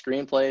that wrote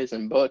screenplays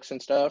and books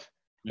and stuff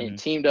and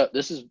teamed up.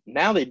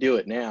 Now they do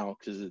it now,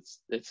 because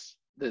it's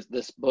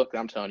this book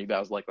I'm telling you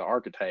about is like the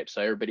archetype,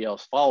 so everybody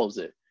else follows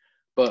it.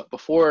 But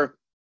before,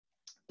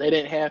 they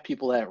didn't have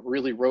people that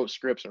really wrote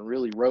scripts and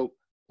really wrote,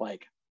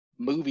 like,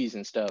 movies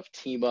and stuff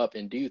team up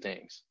and do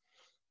things.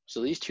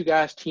 So these two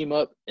guys team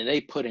up and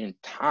they put in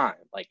time,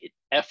 like,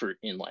 effort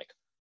in, like,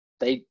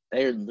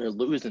 they're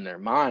losing their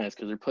minds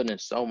because they're putting in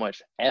so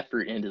much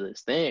effort into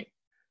this thing.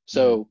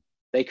 So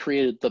they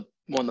created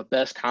one of the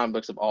best comic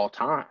books of all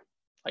time.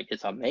 Like,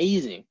 it's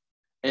amazing.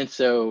 And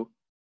so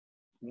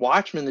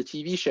Watchmen, the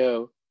TV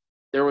show,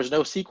 there was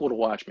no sequel to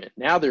Watchmen.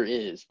 Now there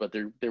is, but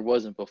there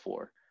wasn't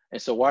before.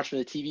 And so Watchmen,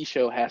 the TV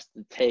show, has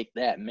to take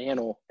that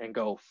mantle and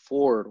go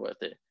forward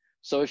with it.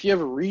 So if you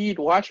ever read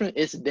Watchmen,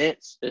 it's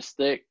dense, it's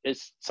thick,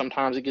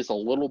 sometimes it gets a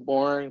little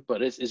boring,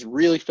 but it's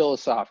really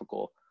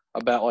philosophical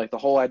about, like, the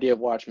whole idea of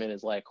Watchmen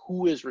is, like,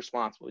 who is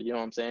responsible? You know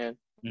what I'm saying?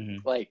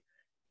 Like,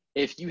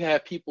 if you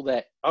have people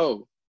that,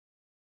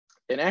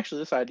 and actually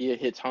this idea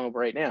hits home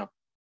right now.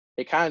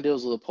 It kind of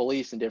deals with the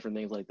police and different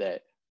things like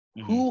that.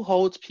 Who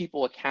holds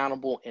people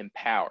accountable in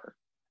power?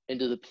 And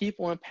do the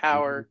people in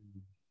power,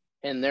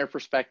 in their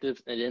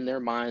perspective and in their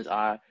mind's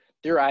eye,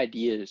 their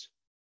ideas,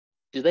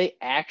 do they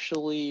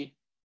actually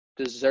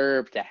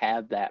deserve to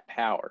have that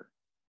power?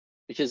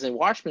 Because in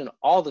Watchmen,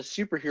 all the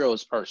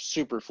superheroes are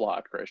super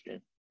flawed,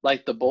 Christian.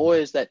 Like The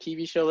Boys, that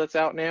TV show that's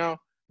out now,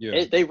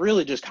 they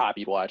really just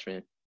copied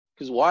Watchmen.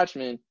 Because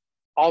Watchmen,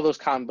 all those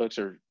comic books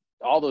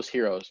all those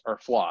heroes are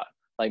flawed.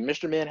 Like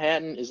Mr.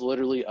 Manhattan is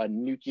literally a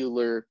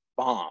nuclear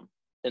bomb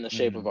in the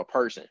shape of a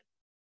person.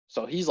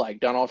 So he's like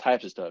done all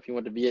types of stuff. He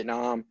went to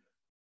Vietnam,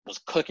 was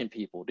cooking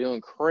people,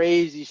 doing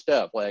crazy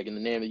stuff, like in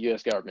the name of the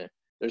U.S. government.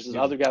 There's this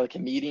other guy, the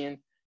comedian.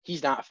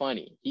 He's not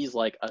funny. He's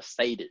like a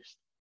sadist.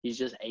 He's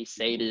just a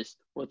sadist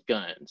with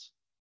guns.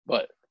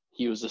 But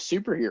he was a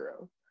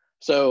superhero.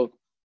 So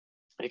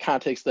it kind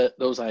of takes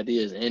those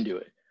ideas into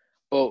it.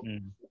 But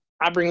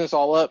I bring this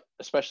all up,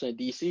 especially in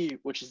DC,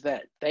 which is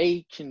that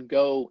they can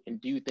go and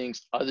do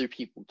things other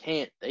people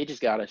can't. They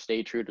just got to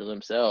stay true to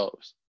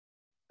themselves.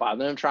 By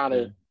them trying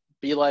to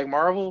be like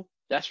Marvel,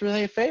 that's where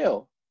they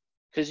fail.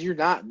 Because you're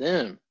not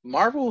them.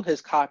 Marvel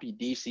has copied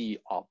DC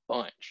a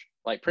bunch.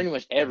 Like pretty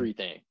much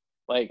everything.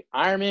 Like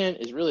Iron Man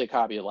is really a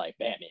copy of like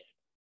Batman.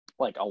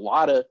 Like a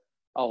lot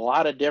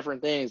of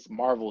different things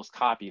Marvel's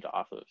copied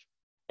off of.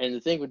 And the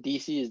thing with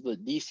DC is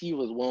that DC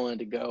was willing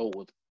to go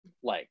with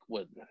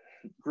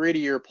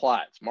grittier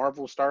plots.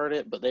 Marvel started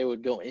it, but they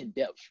would go in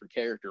depth for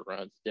character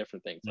runs,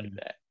 different things like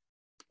that.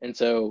 And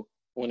so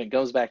when it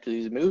goes back to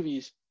these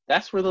movies,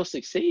 that's where they'll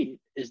succeed,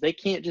 is they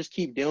can't just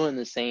keep doing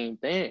the same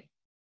thing.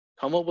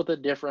 Come up with a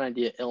different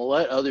idea and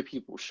let other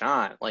people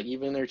shine, like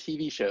even their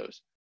TV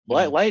shows.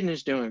 Black Lightning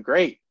is doing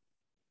great.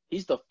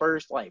 He's the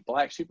first like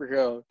black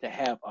superhero to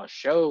have a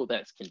show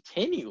that's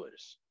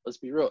continuous. Let's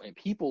be real. And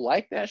people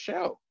like that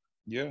show.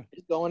 Yeah.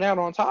 It's going out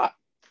on top.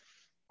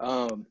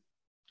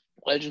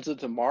 Legends of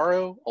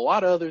Tomorrow, a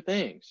lot of other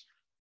things.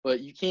 But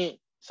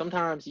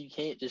sometimes you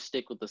can't just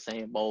stick with the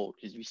same mold.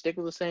 Because if you stick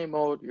with the same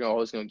mold, you're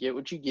always going to get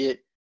what you get.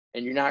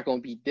 And you're not going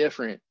to be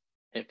different.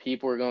 And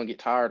people are going to get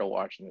tired of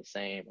watching the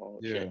same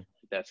old shit.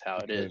 That's how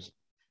it is.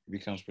 It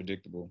becomes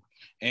predictable.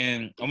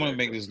 And I'm going to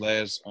make this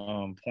last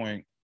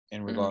point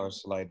in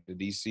regards to like the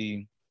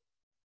DC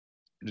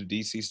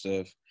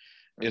stuff.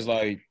 Is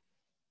like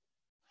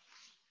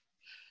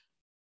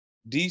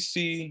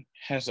DC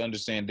has to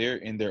understand they're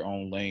in their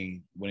own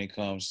lane when it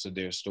comes to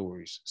their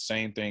stories.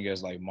 Same thing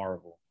as like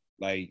Marvel.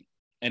 Like,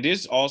 and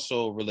this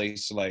also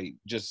relates to like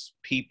just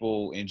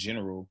people in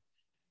general.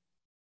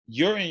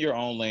 You're in your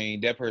own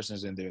lane, that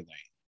person's in their lane.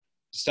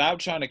 Stop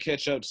trying to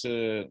catch up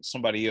to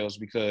somebody else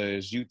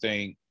because you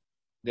think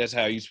that's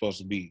how you're supposed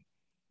to be.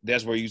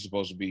 That's where you're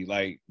supposed to be.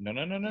 Like,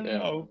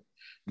 no.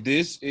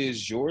 This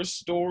is your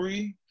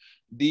story.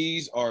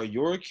 These are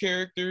your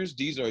characters.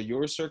 These are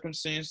your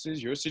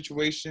circumstances, your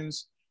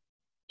situations.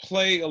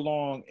 Play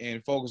along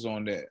and focus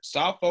on that.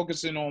 Stop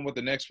focusing on what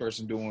the next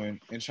person doing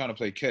and trying to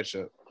play catch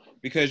up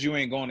because you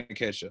ain't going to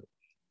catch up.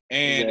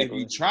 And if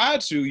you try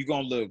to, you're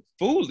going to look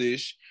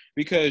foolish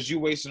because you're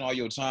wasting all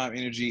your time,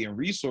 energy, and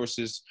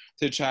resources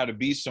to try to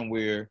be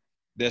somewhere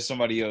that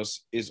somebody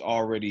else is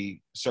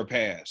already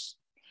surpassed.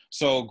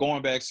 So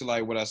going back to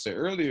like what I said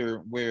earlier,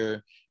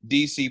 where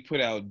DC put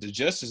out the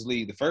Justice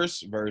League, the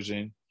first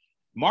version,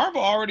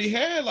 Marvel already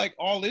had like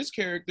all its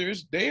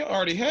characters. They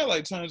already had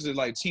like tons of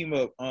like team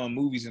up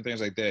movies and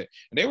things like that.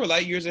 And they were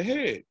light years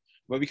ahead.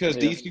 But because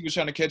DC was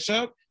trying to catch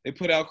up, they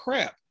put out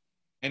crap.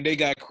 And they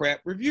got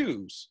crap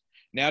reviews.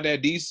 Now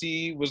that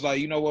DC was like,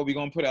 you know what, we're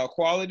going to put out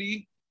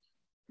quality.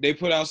 They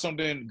put out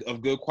something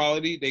of good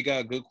quality. They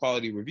got good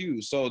quality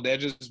reviews. So that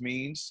just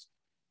means,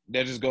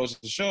 that just goes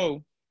to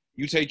show,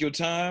 you take your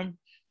time,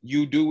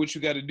 you do what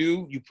you got to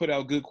do, you put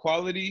out good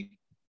quality,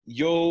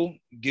 you'll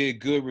get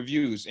good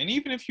reviews. And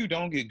even if you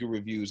don't get good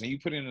reviews and you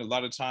put in a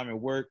lot of time and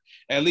work,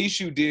 at least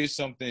you did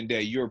something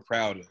that you're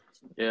proud of.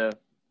 Yeah.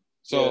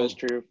 So that's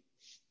true.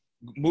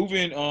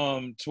 Moving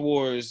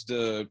towards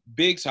the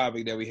big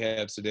topic that we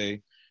have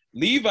today,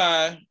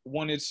 Levi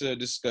wanted to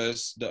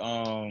discuss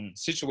the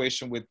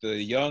situation with the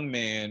young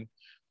man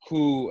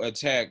who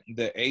attacked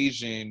the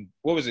Asian,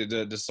 what was it,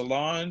 the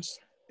salons?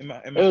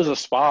 It was a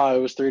spa. It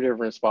was 3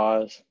 different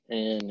spas,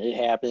 and it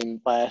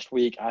happened last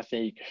week. I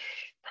think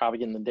probably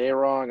getting the day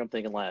wrong. I'm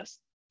thinking when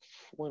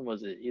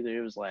was it? Either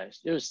it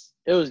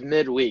was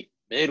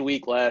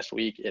midweek last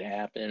week. It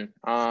happened.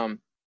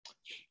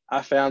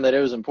 I found that it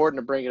was important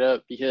to bring it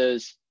up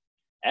because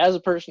as a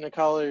person of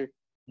color,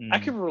 I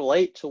could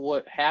relate to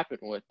what happened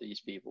with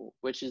these people,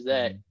 which is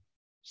that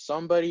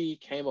somebody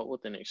came up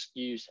with an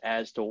excuse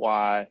as to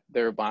why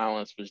their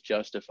violence was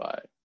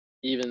justified,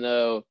 even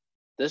though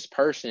this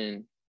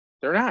person,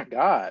 they're not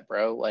God,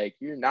 bro. Like,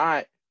 you're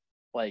not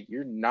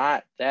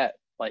that,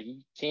 like,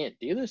 you can't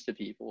do this to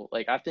people.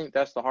 Like, I think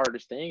that's the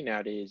hardest thing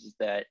nowadays is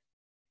that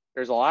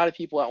there's a lot of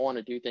people that want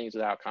to do things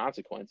without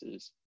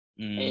consequences.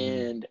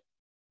 And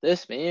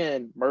this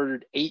man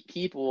murdered 8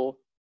 people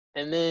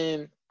and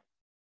then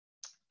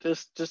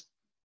just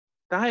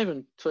not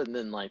even putting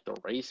in like the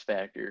race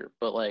factor,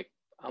 but like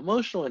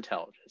emotional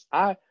intelligence.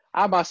 I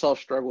myself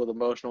struggle with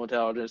emotional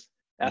intelligence.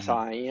 That's how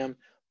I am.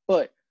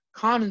 But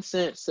common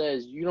sense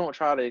says you don't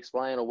try to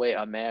explain away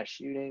a mass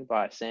shooting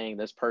by saying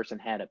this person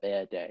had a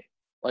bad day.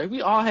 Like,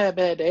 we all have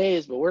bad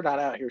days, but we're not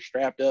out here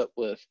strapped up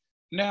with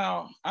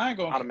Now, I'm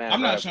Automatic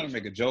not trying to rifles.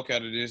 make a joke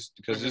out of this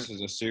because Mhm. this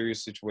is a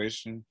serious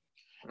situation.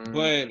 Mhm.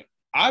 But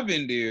I've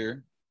been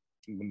there,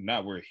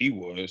 not where he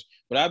was,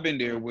 but I've been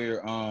there Mhm.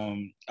 where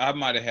I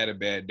might have had a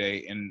bad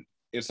day, and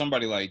if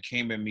somebody like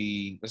came at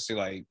me, let's say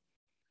like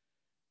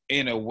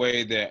in a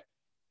way that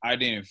I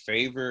didn't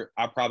favor,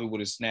 I probably would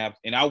have snapped,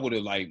 and I would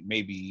have like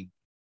maybe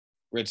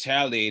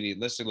retaliated.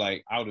 Let's say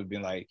like I would have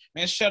been like,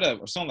 "Man, shut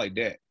up" or something like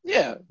that.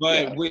 Yeah.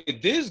 But Yeah.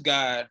 with this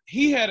guy,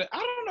 he had I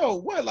don't know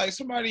what, like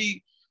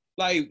somebody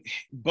like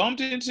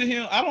bumped into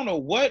him. I don't know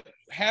what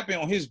happened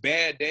on his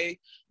bad day,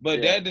 but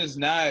Yeah. that does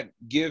not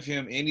give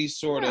him any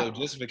sort of No.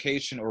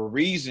 justification or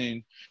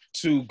reason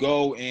to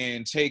go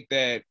and take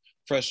that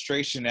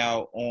frustration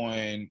out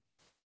on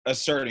a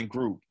certain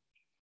group,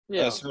 a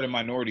Yeah. certain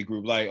minority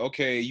group. Like,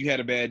 okay, you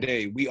had a bad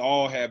day. We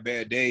all have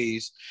bad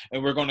days,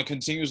 and we're going to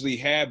continuously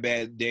have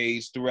bad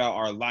days throughout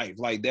our life.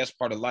 Like, that's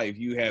part of life.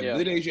 You have Yeah.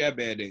 good days, you have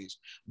bad days,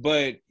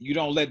 but you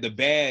don't let the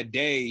bad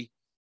day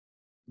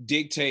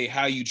dictate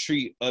how you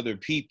treat other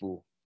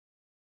people.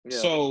 Yeah.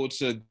 So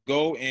to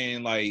go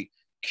and like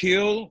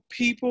kill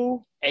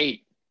people,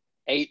 8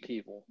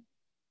 people.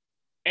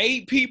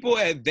 8 people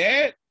at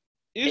that,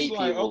 it's 8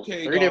 like, people.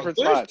 okay, 3 dog, different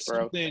there's spots, bro.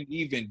 something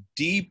even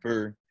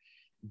deeper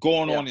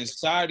going Yeah. on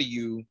inside of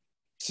you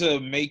to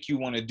make you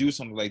want to do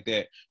something like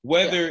that. Yeah.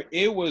 Whether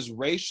it was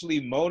racially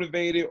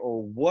motivated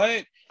or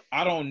what,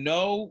 I don't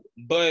know,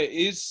 but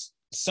it's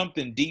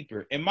something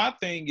deeper. And my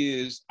thing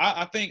is,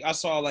 I think I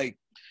saw like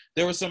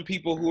there were some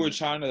people who were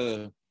trying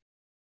to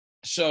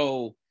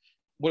show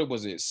what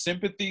was it,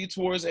 sympathy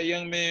towards a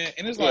young man,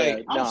 and it's Yeah.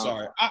 like, I'm No.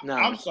 sorry, I'm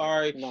No.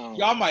 sorry, No.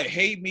 y'all might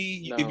hate me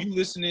if No. you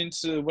listening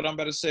to what I'm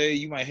about to say.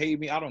 You might hate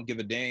me. I don't give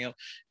a damn.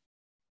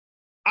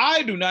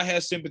 I do not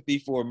have sympathy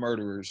for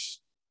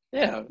murderers.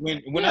 Yeah.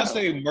 When I Yeah.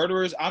 say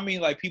murderers, I mean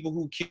like people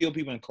who kill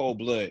people in cold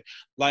blood.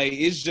 Like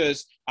it's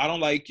just I don't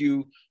like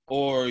you,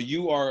 or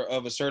you are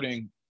of a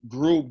certain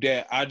group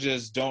that I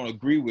just don't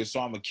agree with, so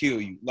I'm gonna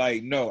kill you.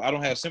 Like no, I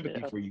don't have sympathy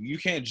Yeah. for you. You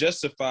can't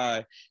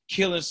justify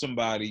killing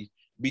somebody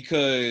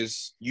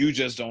because you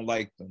just don't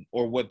like them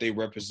or what they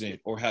represent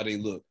or how they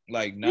look.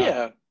 Like nah.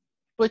 Yeah.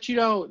 But you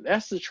know,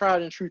 that's the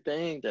tried and true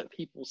thing that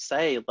people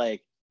say.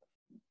 Like,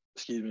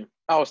 excuse me.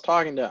 I was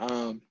talking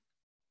to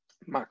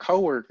my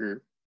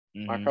coworker.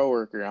 My Mm-hmm.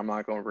 coworker. I'm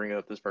not gonna bring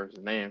up this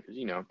person's name because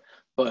you know.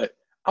 But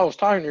I was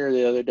talking to her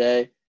the other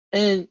day,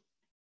 and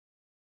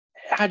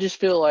I just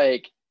feel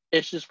like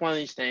it's just one of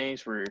these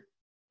things where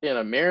in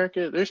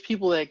America, there's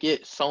people that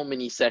get so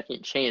many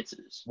second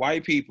chances.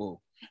 White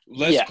people.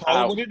 Let's Yeah,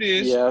 call it what it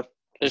is. yeah, Let's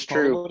it's call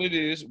it true. what it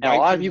is. And a White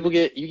lot of people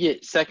privilege.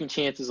 get second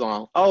chances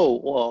on. Oh,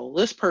 well,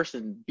 this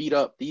person beat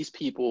up these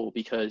people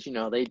because you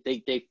know they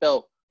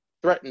felt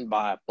threatened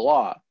by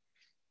blah.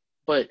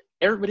 But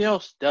everybody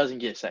else doesn't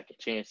get second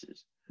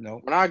chances. No.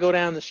 When I go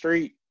down the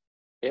street,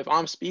 if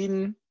I'm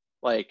speeding,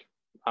 like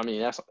I mean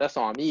that's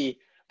on me.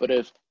 But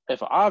if an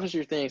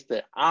officer thinks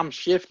that I'm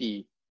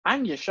shifty, I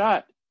can get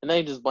shot, and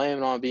they just blame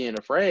it on being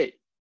afraid.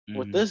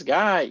 With Mm-hmm. this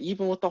guy,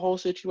 even with the whole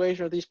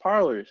situation with these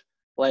parlors,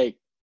 like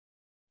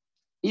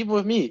even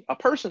with me, a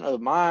person of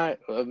my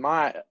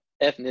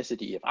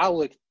ethnicity, if I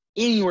look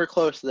anywhere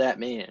close to that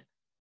man,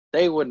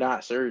 they would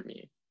not serve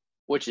me,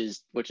 which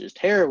is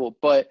terrible.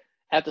 But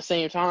at the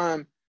same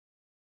time,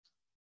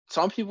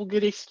 some people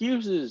get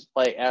excuses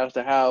like as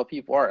to how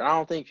people are. And I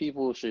don't think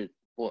people should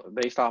well,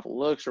 based off of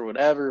looks or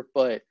whatever.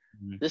 But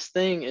Mm-hmm. this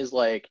thing is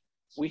like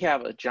we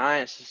have a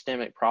giant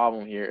systemic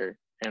problem here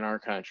in our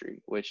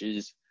country, which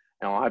is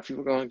and a lot of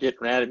people are going to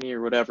get mad at me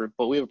or whatever.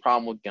 But we have a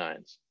problem with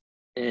guns.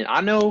 And I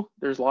know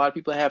there's a lot of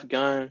people that have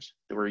guns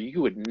where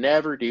you would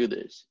never do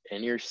this,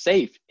 and you're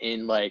safe.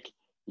 And like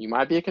you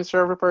might be a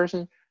conservative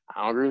person.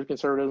 I don't agree with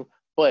conservatism,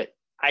 but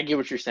I get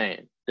what you're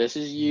saying. This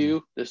is Mm-hmm.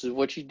 you. This is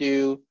what you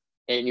do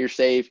and you're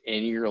safe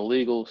and you're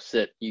illegal,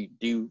 so you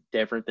do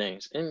different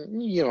things.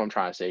 And you know what I'm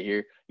trying to say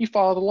here. You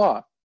follow the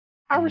law.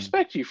 I Mm-hmm.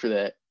 respect you for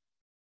that.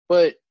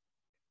 But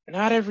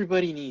not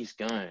everybody needs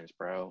guns,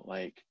 bro.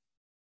 Like,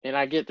 and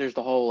I get there's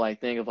the whole like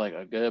thing of like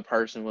a good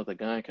person with a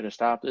gun could have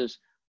stopped this.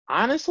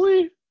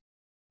 Honestly,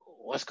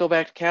 let's go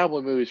back to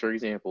cowboy movies, for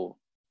example.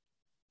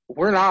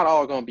 We're not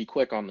all going to be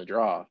quick on the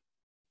draw.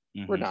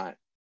 We're Mm-hmm. not.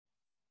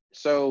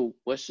 So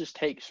let's just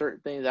take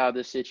certain things out of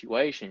this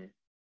situation.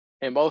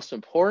 And most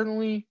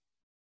importantly,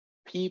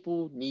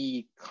 people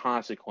need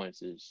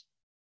consequences.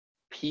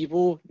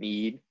 People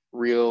need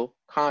real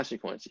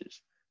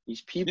consequences.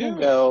 These people Yeah.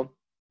 go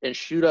and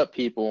shoot up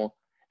people,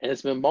 and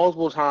it's been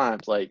multiple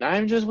times. Like not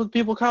even just with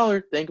people of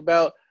color. Think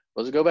about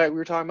let's go back. We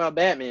were talking about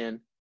Batman.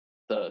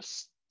 The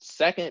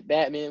second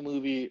Batman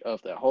movie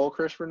of the whole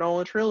Christopher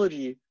Nolan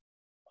trilogy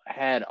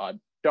had a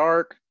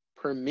dark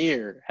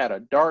premiere, had a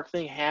dark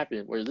thing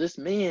happen where this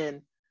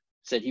man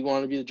said he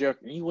wanted to be the Joker,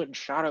 and he went and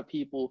shot up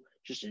people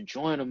just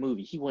enjoying a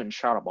movie. He went and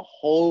shot up a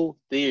whole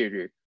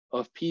theater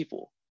of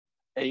people.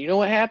 And you know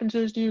what happened to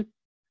this dude?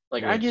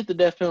 Like, I What? get the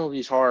death penalty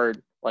is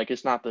hard. Like,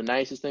 it's not the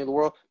nicest thing in the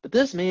world. But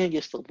this man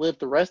gets to live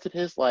the rest of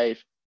his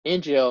life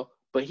in jail,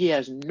 but he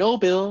has no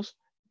bills,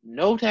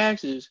 no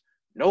taxes,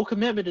 no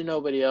commitment to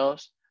nobody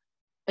else.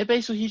 And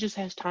basically, he just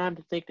has time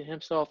to think to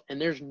himself, and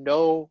there's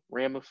no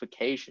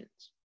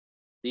ramifications.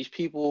 These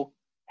people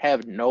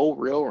have no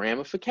real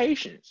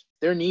ramifications.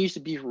 There needs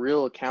to be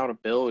real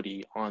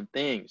accountability on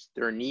things.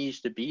 There needs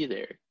to be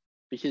there.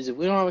 Because if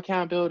we don't have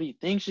accountability,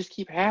 things just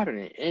keep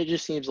happening. And it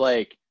just seems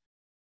like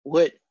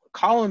what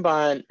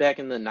Columbine back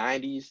in the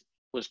 90s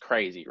was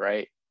crazy,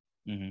 right?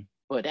 Mm-hmm.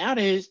 But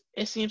nowadays,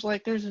 it seems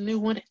like there's a new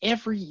one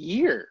every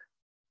year.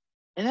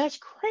 And that's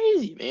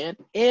crazy, man.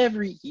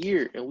 Every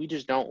year. And we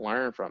just don't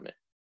learn from it.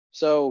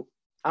 So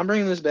I'm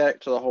bringing this back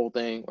to the whole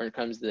thing when it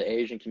comes to the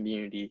Asian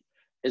community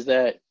is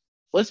that,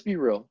 let's be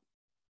real.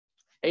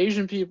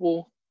 Asian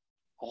people,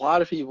 a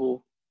lot of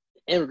people,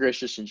 immigrants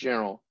just in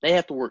general, they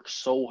have to work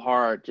so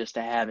hard just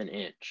to have an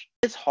inch.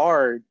 It's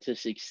hard to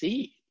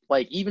succeed.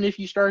 Like, even if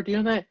you start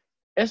doing that,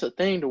 it's a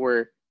thing to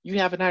where you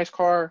have a nice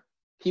car,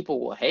 people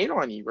will hate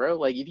on you, bro.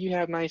 Like, if you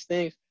have nice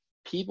things,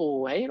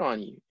 people will hate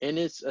on you. And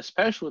it's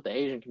especially with the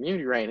Asian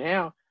community right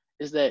now,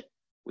 is that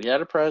we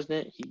had a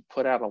president, he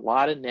put out a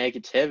lot of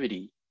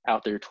negativity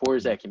out there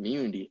towards that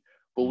community.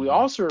 But we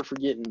also are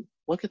forgetting,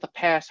 look at the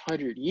past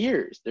 100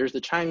 years. There's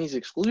the Chinese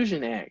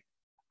Exclusion Act.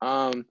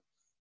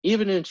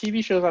 Even in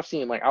TV shows I've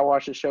seen, like I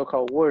watched a show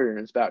called Warrior,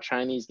 and it's about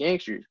Chinese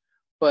gangsters.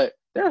 But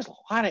there's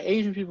a lot of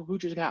Asian people who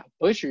just got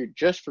butchered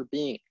just for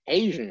being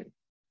Asian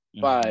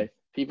by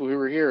people who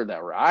were here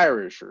that were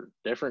Irish or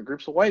different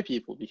groups of white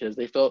people because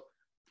they felt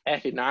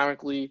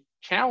economically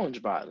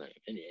challenged by them.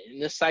 And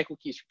this cycle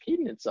keeps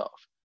repeating itself.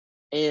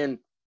 And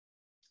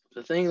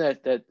the thing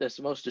that's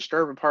the most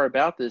disturbing part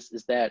about this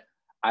is that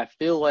I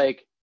feel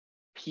like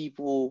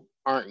people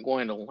aren't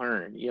going to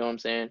learn. You know what I'm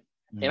saying?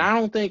 And I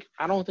don't think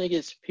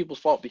it's people's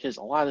fault because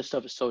a lot of this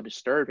stuff is so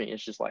disturbing.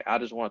 It's just like, I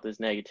just want this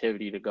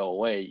negativity to go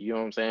away. You know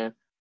what I'm saying?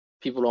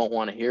 People don't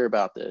want to hear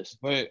about this.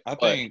 But I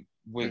think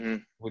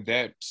with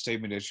that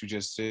statement that you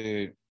just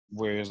said,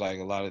 where it's like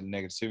a lot of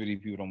negativity,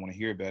 people don't want to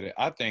hear about it.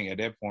 I think at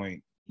that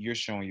point you're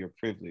showing your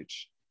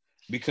privilege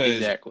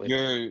because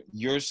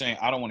you're saying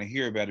I don't want to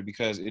hear about it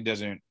because it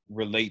doesn't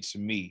relate to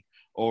me,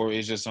 or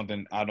it's just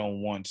something I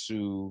don't want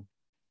to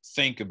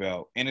think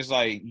about. And it's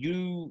like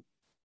you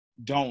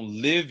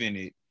don't live in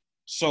it,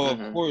 so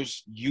of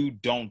course you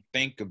don't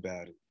think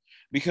about it.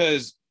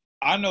 Because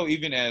I know,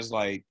 even as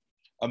like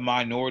a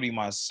minority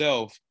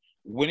myself,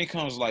 when it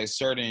comes to like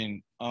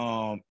certain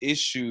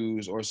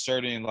issues or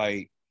certain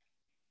like,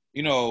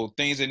 you know,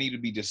 things that need to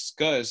be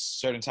discussed,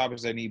 certain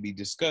topics that need to be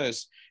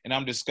discussed, and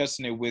I'm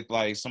discussing it with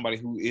like somebody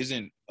who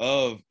isn't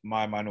of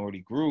my minority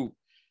group,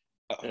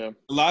 a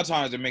lot of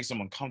times it makes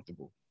them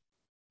uncomfortable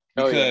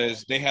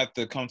because they have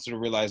to come to the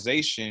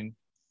realization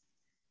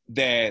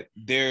that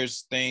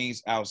there's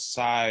things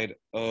outside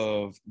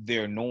of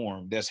their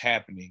norm that's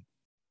happening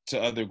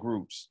to other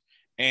groups.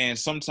 And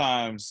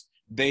sometimes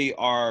they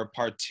are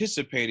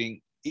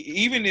participating,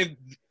 even if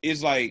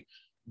it's like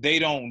they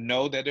don't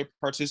know that they're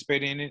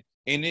participating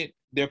in it,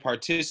 they're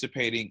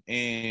participating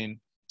in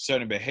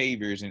certain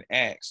behaviors and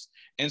acts.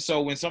 And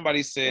so when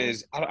somebody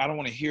says, I don't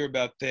want to hear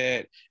about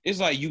that, it's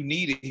like, you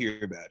need to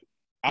hear about it.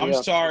 I'm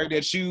sorry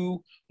that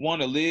you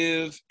want to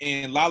live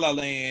in La La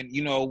Land,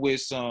 you know,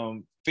 with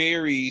some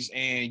fairies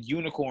and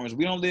unicorns.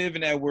 We don't live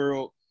in that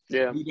world.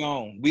 We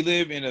don't. We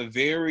live in a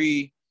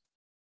very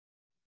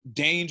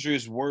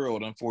dangerous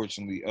world,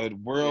 unfortunately. A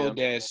world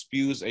that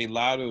spews a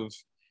lot of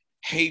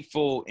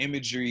hateful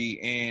imagery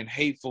and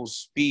hateful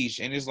speech.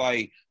 And it's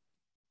like,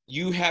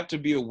 you have to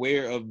be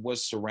aware of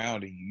what's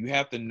surrounding you. You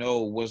have to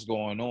know what's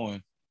going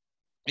on.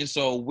 And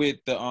so with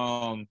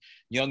the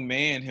young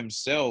man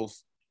himself,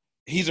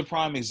 he's a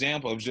prime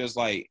example of just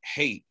like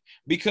hate,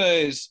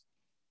 because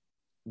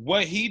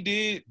what he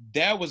did,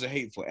 that was a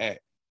hateful act.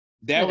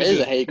 That was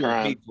just a hate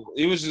crime. Hateful.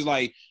 It was just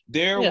like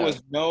there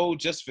was no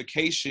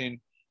justification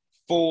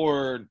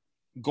for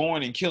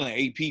going and killing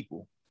 8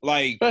 people.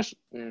 Like,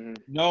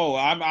 no,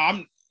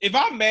 I'm if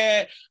I'm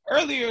mad.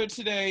 Earlier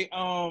today,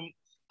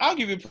 I'll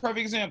give you a perfect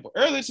example.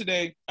 Earlier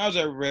today, I was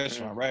at a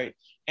restaurant, right?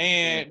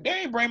 And they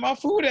didn't bring my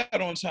food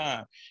out on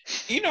time.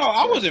 You know,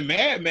 I wasn't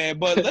mad,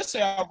 but let's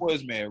say I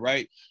was mad,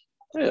 right?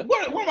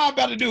 What am I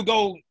about to do?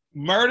 Go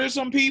murder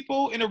some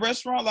people in a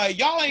restaurant? Like,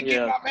 y'all ain't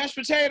getting my mashed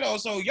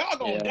potatoes, so y'all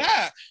gonna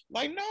die.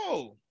 Like,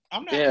 no,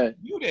 I'm not gonna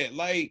do that.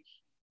 Like,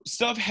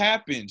 stuff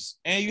happens,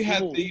 and you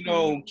have to, you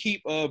know,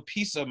 keep a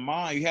peace of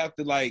mind. You have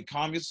to like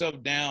calm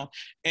yourself down,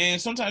 and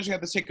sometimes you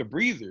have to take a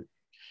breather.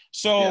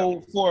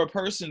 So for a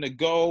person to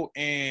go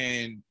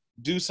and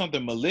do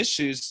something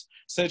malicious,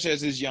 such as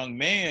this young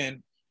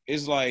man,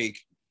 is like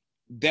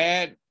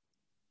that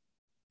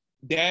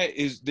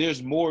is,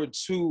 there's more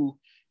to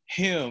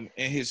him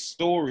and his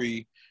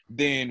story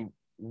than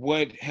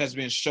what has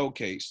been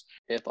showcased.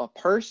 If a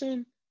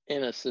person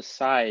in a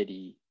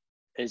society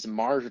is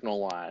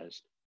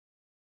marginalized,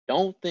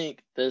 don't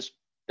think this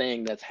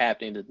thing that's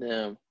happening to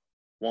them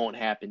won't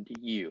happen to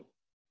you.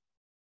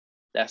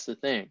 That's the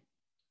thing.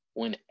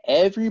 When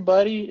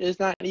everybody is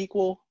not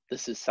equal, the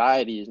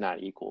society is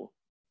not equal.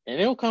 And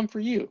it'll come for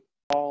you.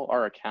 All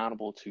are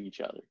accountable to each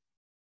other.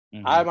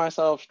 I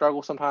myself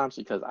struggle sometimes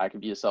because I can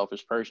be a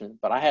selfish person,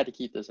 but I had to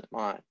keep this in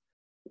mind.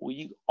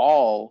 We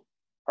all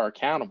are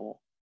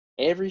accountable.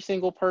 every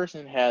single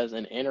person has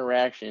an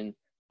interaction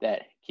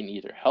that can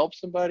either help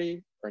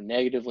somebody or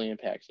negatively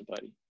impact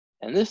somebody.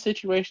 And this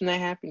situation that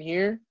happened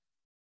here,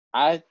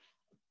 I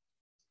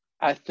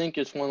I think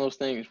it's one of those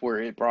things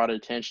where it brought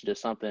attention to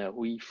something that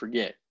we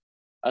forget.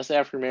 Us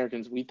African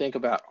Americans, we think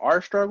about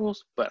our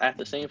struggles, but at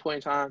the same point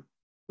in time,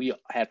 we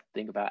have to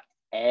think about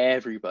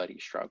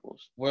everybody's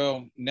struggles.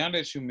 Well, now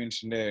that you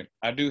mentioned that,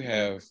 I do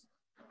have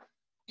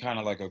kind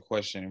of like a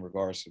question in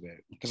regards to that,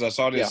 because I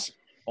saw this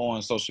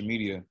on social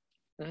media,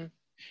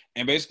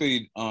 and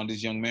basically,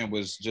 this young man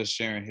was just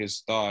sharing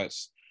his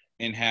thoughts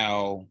and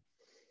how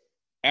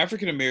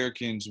African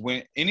Americans,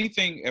 when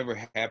anything ever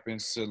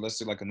happens to, let's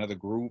say, like another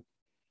group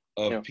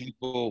of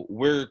people,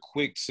 we're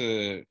quick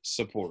to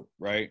support,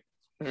 right?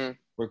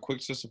 We're quick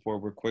to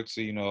support. We're quick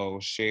to,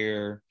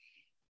 share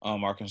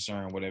our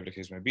concern, whatever the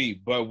case may be.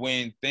 But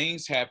when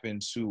things happen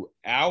to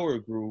our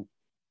group,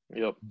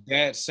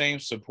 that same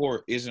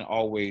support isn't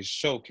always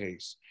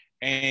showcased.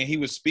 And he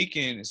was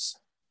speaking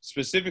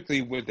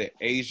specifically with the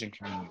Asian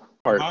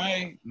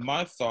community.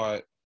 My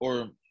thought,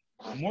 or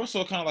more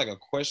so kind of like a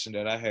question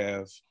that I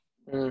have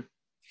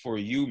for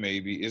you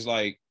maybe, is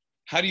like,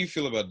 how do you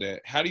feel about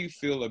that? How do you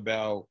feel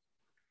about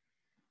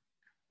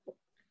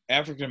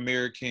African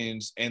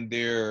Americans and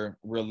their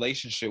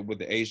relationship with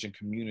the Asian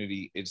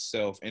community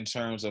itself in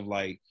terms of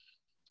like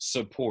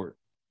support?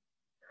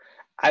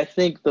 I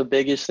think the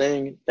biggest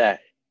thing that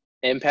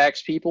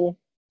impacts people,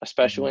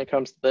 especially when it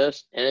comes to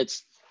this, and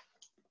it's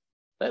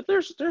that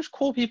there's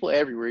cool people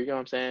everywhere, you know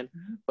what I'm saying?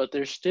 But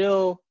there's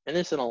still, and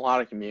this in a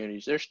lot of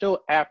communities, there's still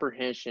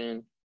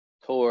apprehension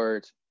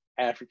towards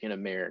African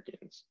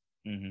Americans,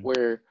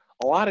 where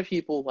a lot of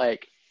people,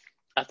 like,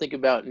 I think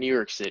about New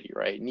York City,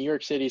 right? New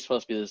York City is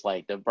supposed to be this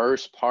like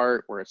diverse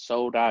part where it's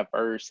so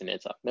diverse and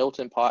it's a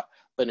melting pot,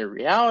 but in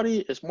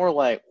reality, it's more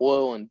like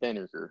oil and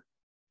vinegar,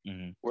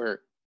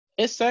 where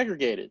it's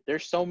segregated.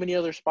 There's so many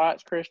other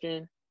spots,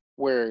 Christian,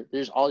 where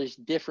there's all these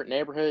different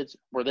neighborhoods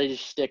where they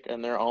just stick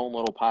in their own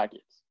little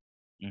pockets.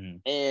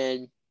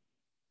 And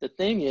the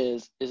thing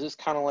is it's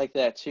kind of like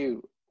that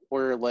too,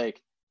 where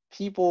like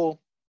people,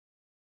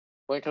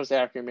 when it comes to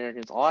African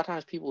Americans, a lot of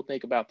times people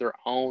think about their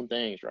own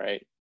things,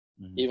 right?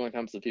 Even when it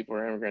comes to people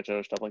who are immigrants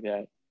or stuff like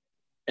that.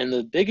 And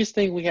the biggest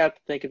thing we have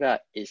to think about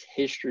is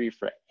history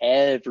for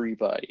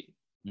everybody.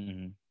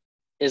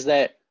 Is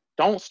that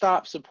don't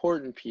stop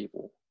supporting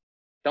people.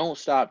 Don't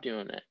stop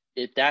doing that.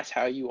 If that's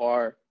how you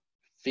are,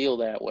 feel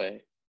that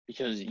way.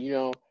 Because,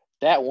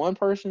 that one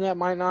person that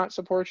might not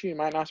support you,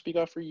 might not speak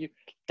up for you,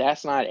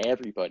 that's not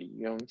everybody.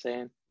 You know what I'm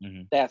saying?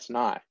 That's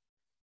not.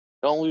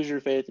 Don't lose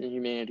your faith in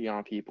humanity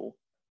on people.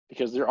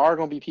 Because there are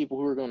going to be people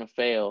who are going to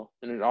fail.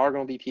 And there are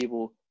going to be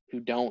people who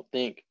don't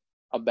think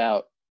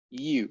about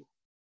you.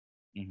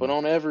 But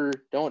don't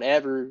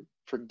ever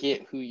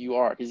forget who you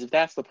are. Because if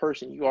that's the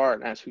person you are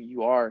and that's who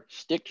you are,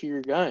 stick to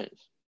your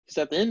guns. Because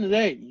at the end of the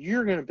day,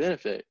 you're going to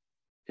benefit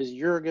because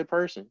you're a good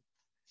person.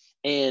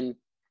 And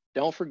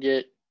don't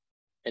forget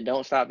and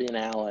don't stop being an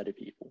ally to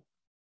people.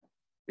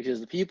 Because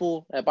the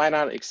people that might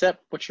not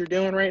accept what you're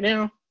doing right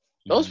now,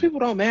 those people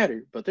don't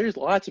matter. But there's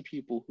lots of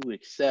people who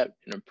accept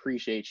and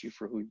appreciate you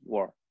for who you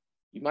are.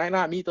 You might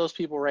not meet those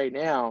people right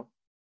now,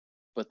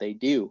 but they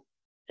do.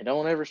 And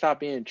don't ever stop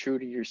being true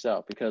to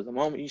yourself, because the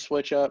moment you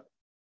switch up,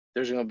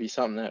 there's going to be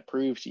something that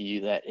proves to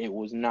you that it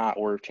was not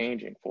worth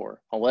changing for,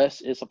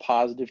 unless it's a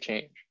positive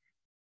change.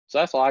 So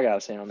that's all I got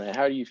to say on that.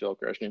 How do you feel,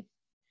 Christian?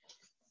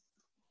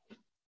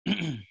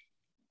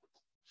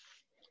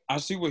 I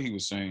see what he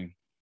was saying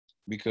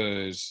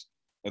because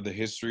of the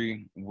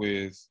history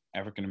with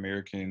African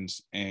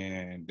Americans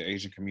and the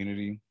Asian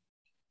community,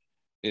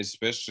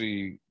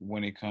 especially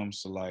when it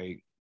comes to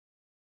like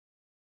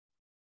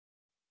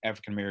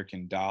African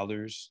American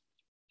dollars.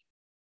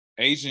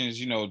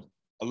 Asians, a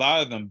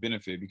lot of them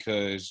benefit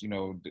because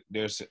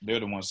they're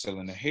the ones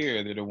selling the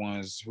hair, they're the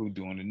ones who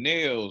doing the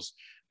nails,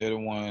 they're the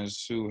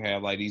ones who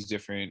have like these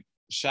different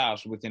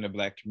shops within the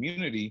Black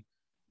community,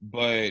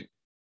 but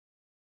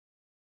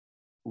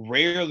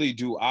rarely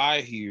do I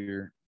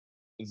hear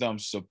them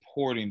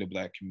supporting the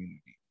Black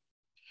community.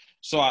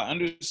 So I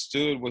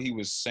understood what he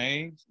was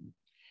saying,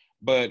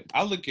 but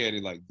I look at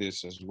it like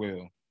this as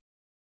well.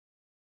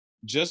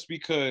 Just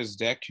because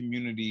that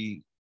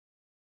community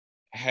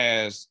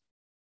has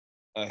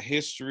a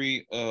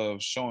history of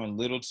showing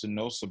little to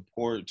no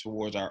support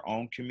towards our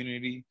own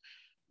community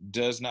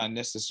does not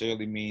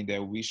necessarily mean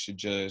that we should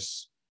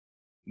just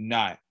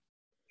not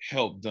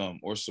help them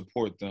or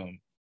support them.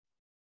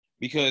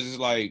 Because it's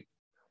like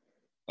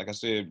I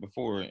said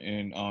before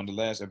in the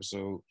last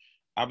episode,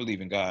 I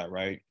believe in God,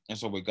 right? And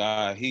so with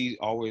God, he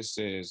always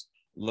says,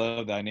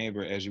 love thy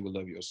neighbor as you would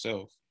love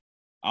yourself.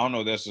 I don't know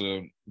if that's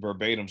a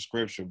verbatim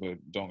scripture, but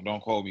don't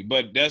quote me.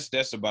 But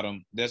that's about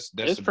him. That's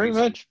pretty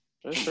much.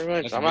 That's pretty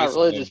much. I'm not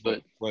religious,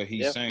 but what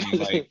he's saying is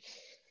like,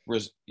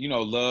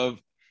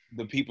 love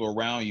the people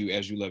around you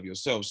as you love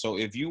yourself. So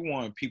if you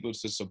want people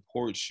to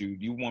support you,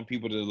 you want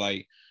people to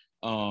like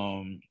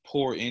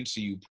pour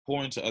into you,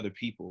 pour into other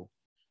people.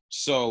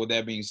 So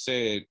that being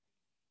said,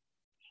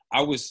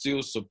 I would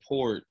still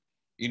support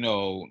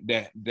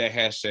that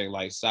hashtag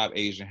like stop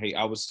Asian hate,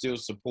 I would still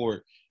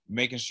support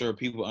making sure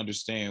people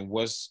understand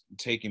what's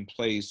taking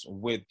place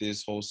with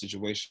this whole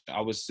situation.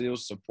 I would still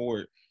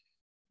support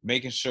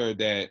making sure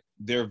that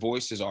their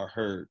voices are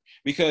heard,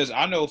 because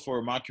I know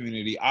for my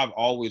community, I've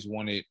always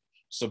wanted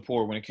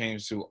support when it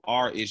comes to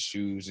our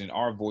issues and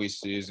our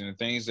voices and the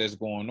things that's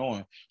going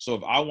on. So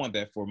if I want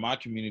that for my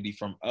community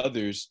from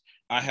others,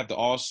 I have to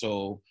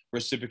also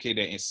reciprocate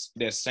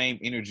that same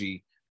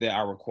energy that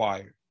I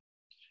require.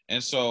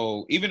 And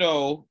so even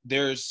though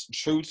there's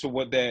truth to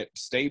what that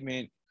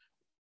statement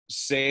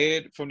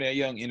said from that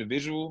young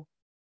individual,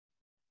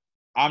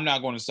 I'm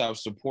not going to stop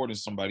supporting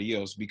somebody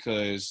else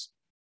because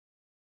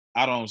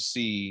I don't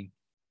see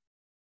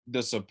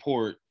the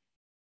support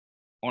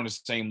on the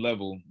same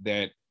level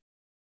that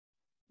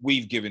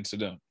we've given to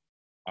them.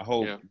 I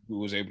hope we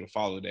was able to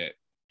follow that.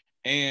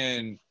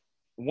 And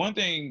one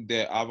thing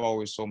that I've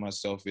always told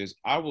myself is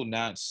I will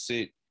not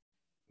sit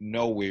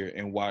nowhere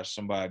and watch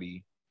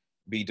somebody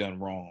be done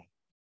wrong.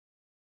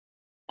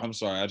 I'm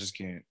sorry, I just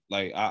can't.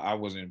 Like, I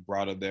wasn't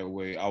brought up that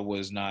way. I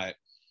was not,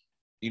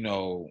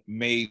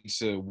 made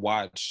to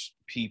watch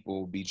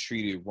people be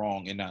treated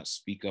wrong and not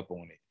speak up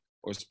on it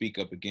or speak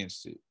up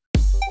against it.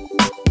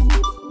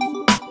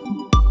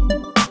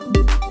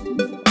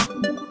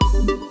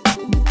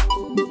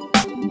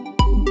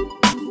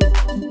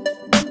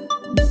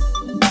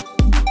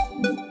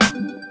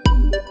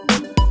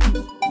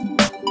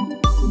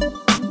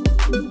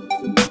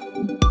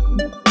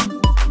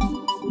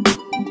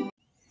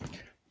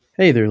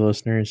 Hey there,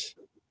 listeners.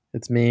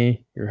 It's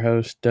me, your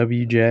host,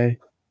 WJ,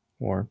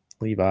 or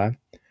Levi,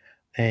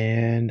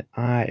 and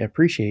I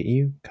appreciate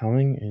you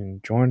coming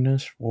and joining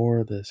us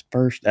for this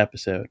first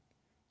episode.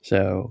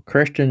 So,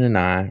 Christian and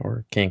I,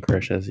 or King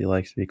Chris as he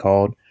likes to be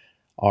called,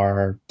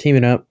 are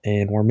teaming up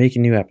and we're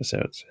making new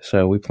episodes.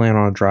 So, we plan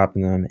on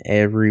dropping them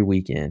every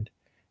weekend.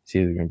 It's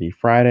either going to be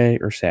Friday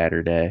or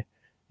Saturday,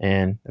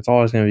 and it's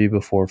always going to be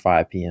before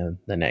 5 p.m.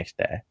 the next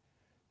day.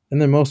 And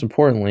then, most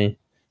importantly,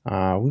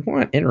 we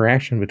want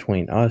interaction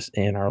between us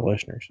and our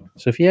listeners.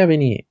 So if you have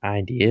any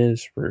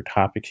ideas for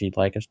topics you'd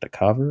like us to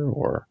cover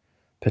or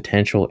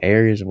potential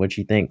areas of what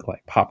you think,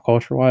 like pop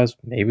culture wise,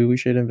 maybe we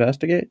should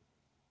investigate,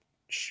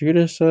 shoot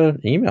us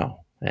an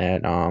email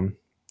at,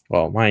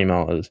 my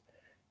email is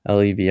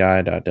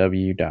levi.w.oliver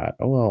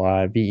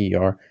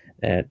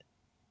at,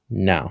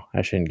 no,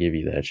 I shouldn't give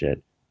you that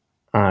shit.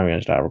 I'm going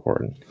to stop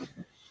recording.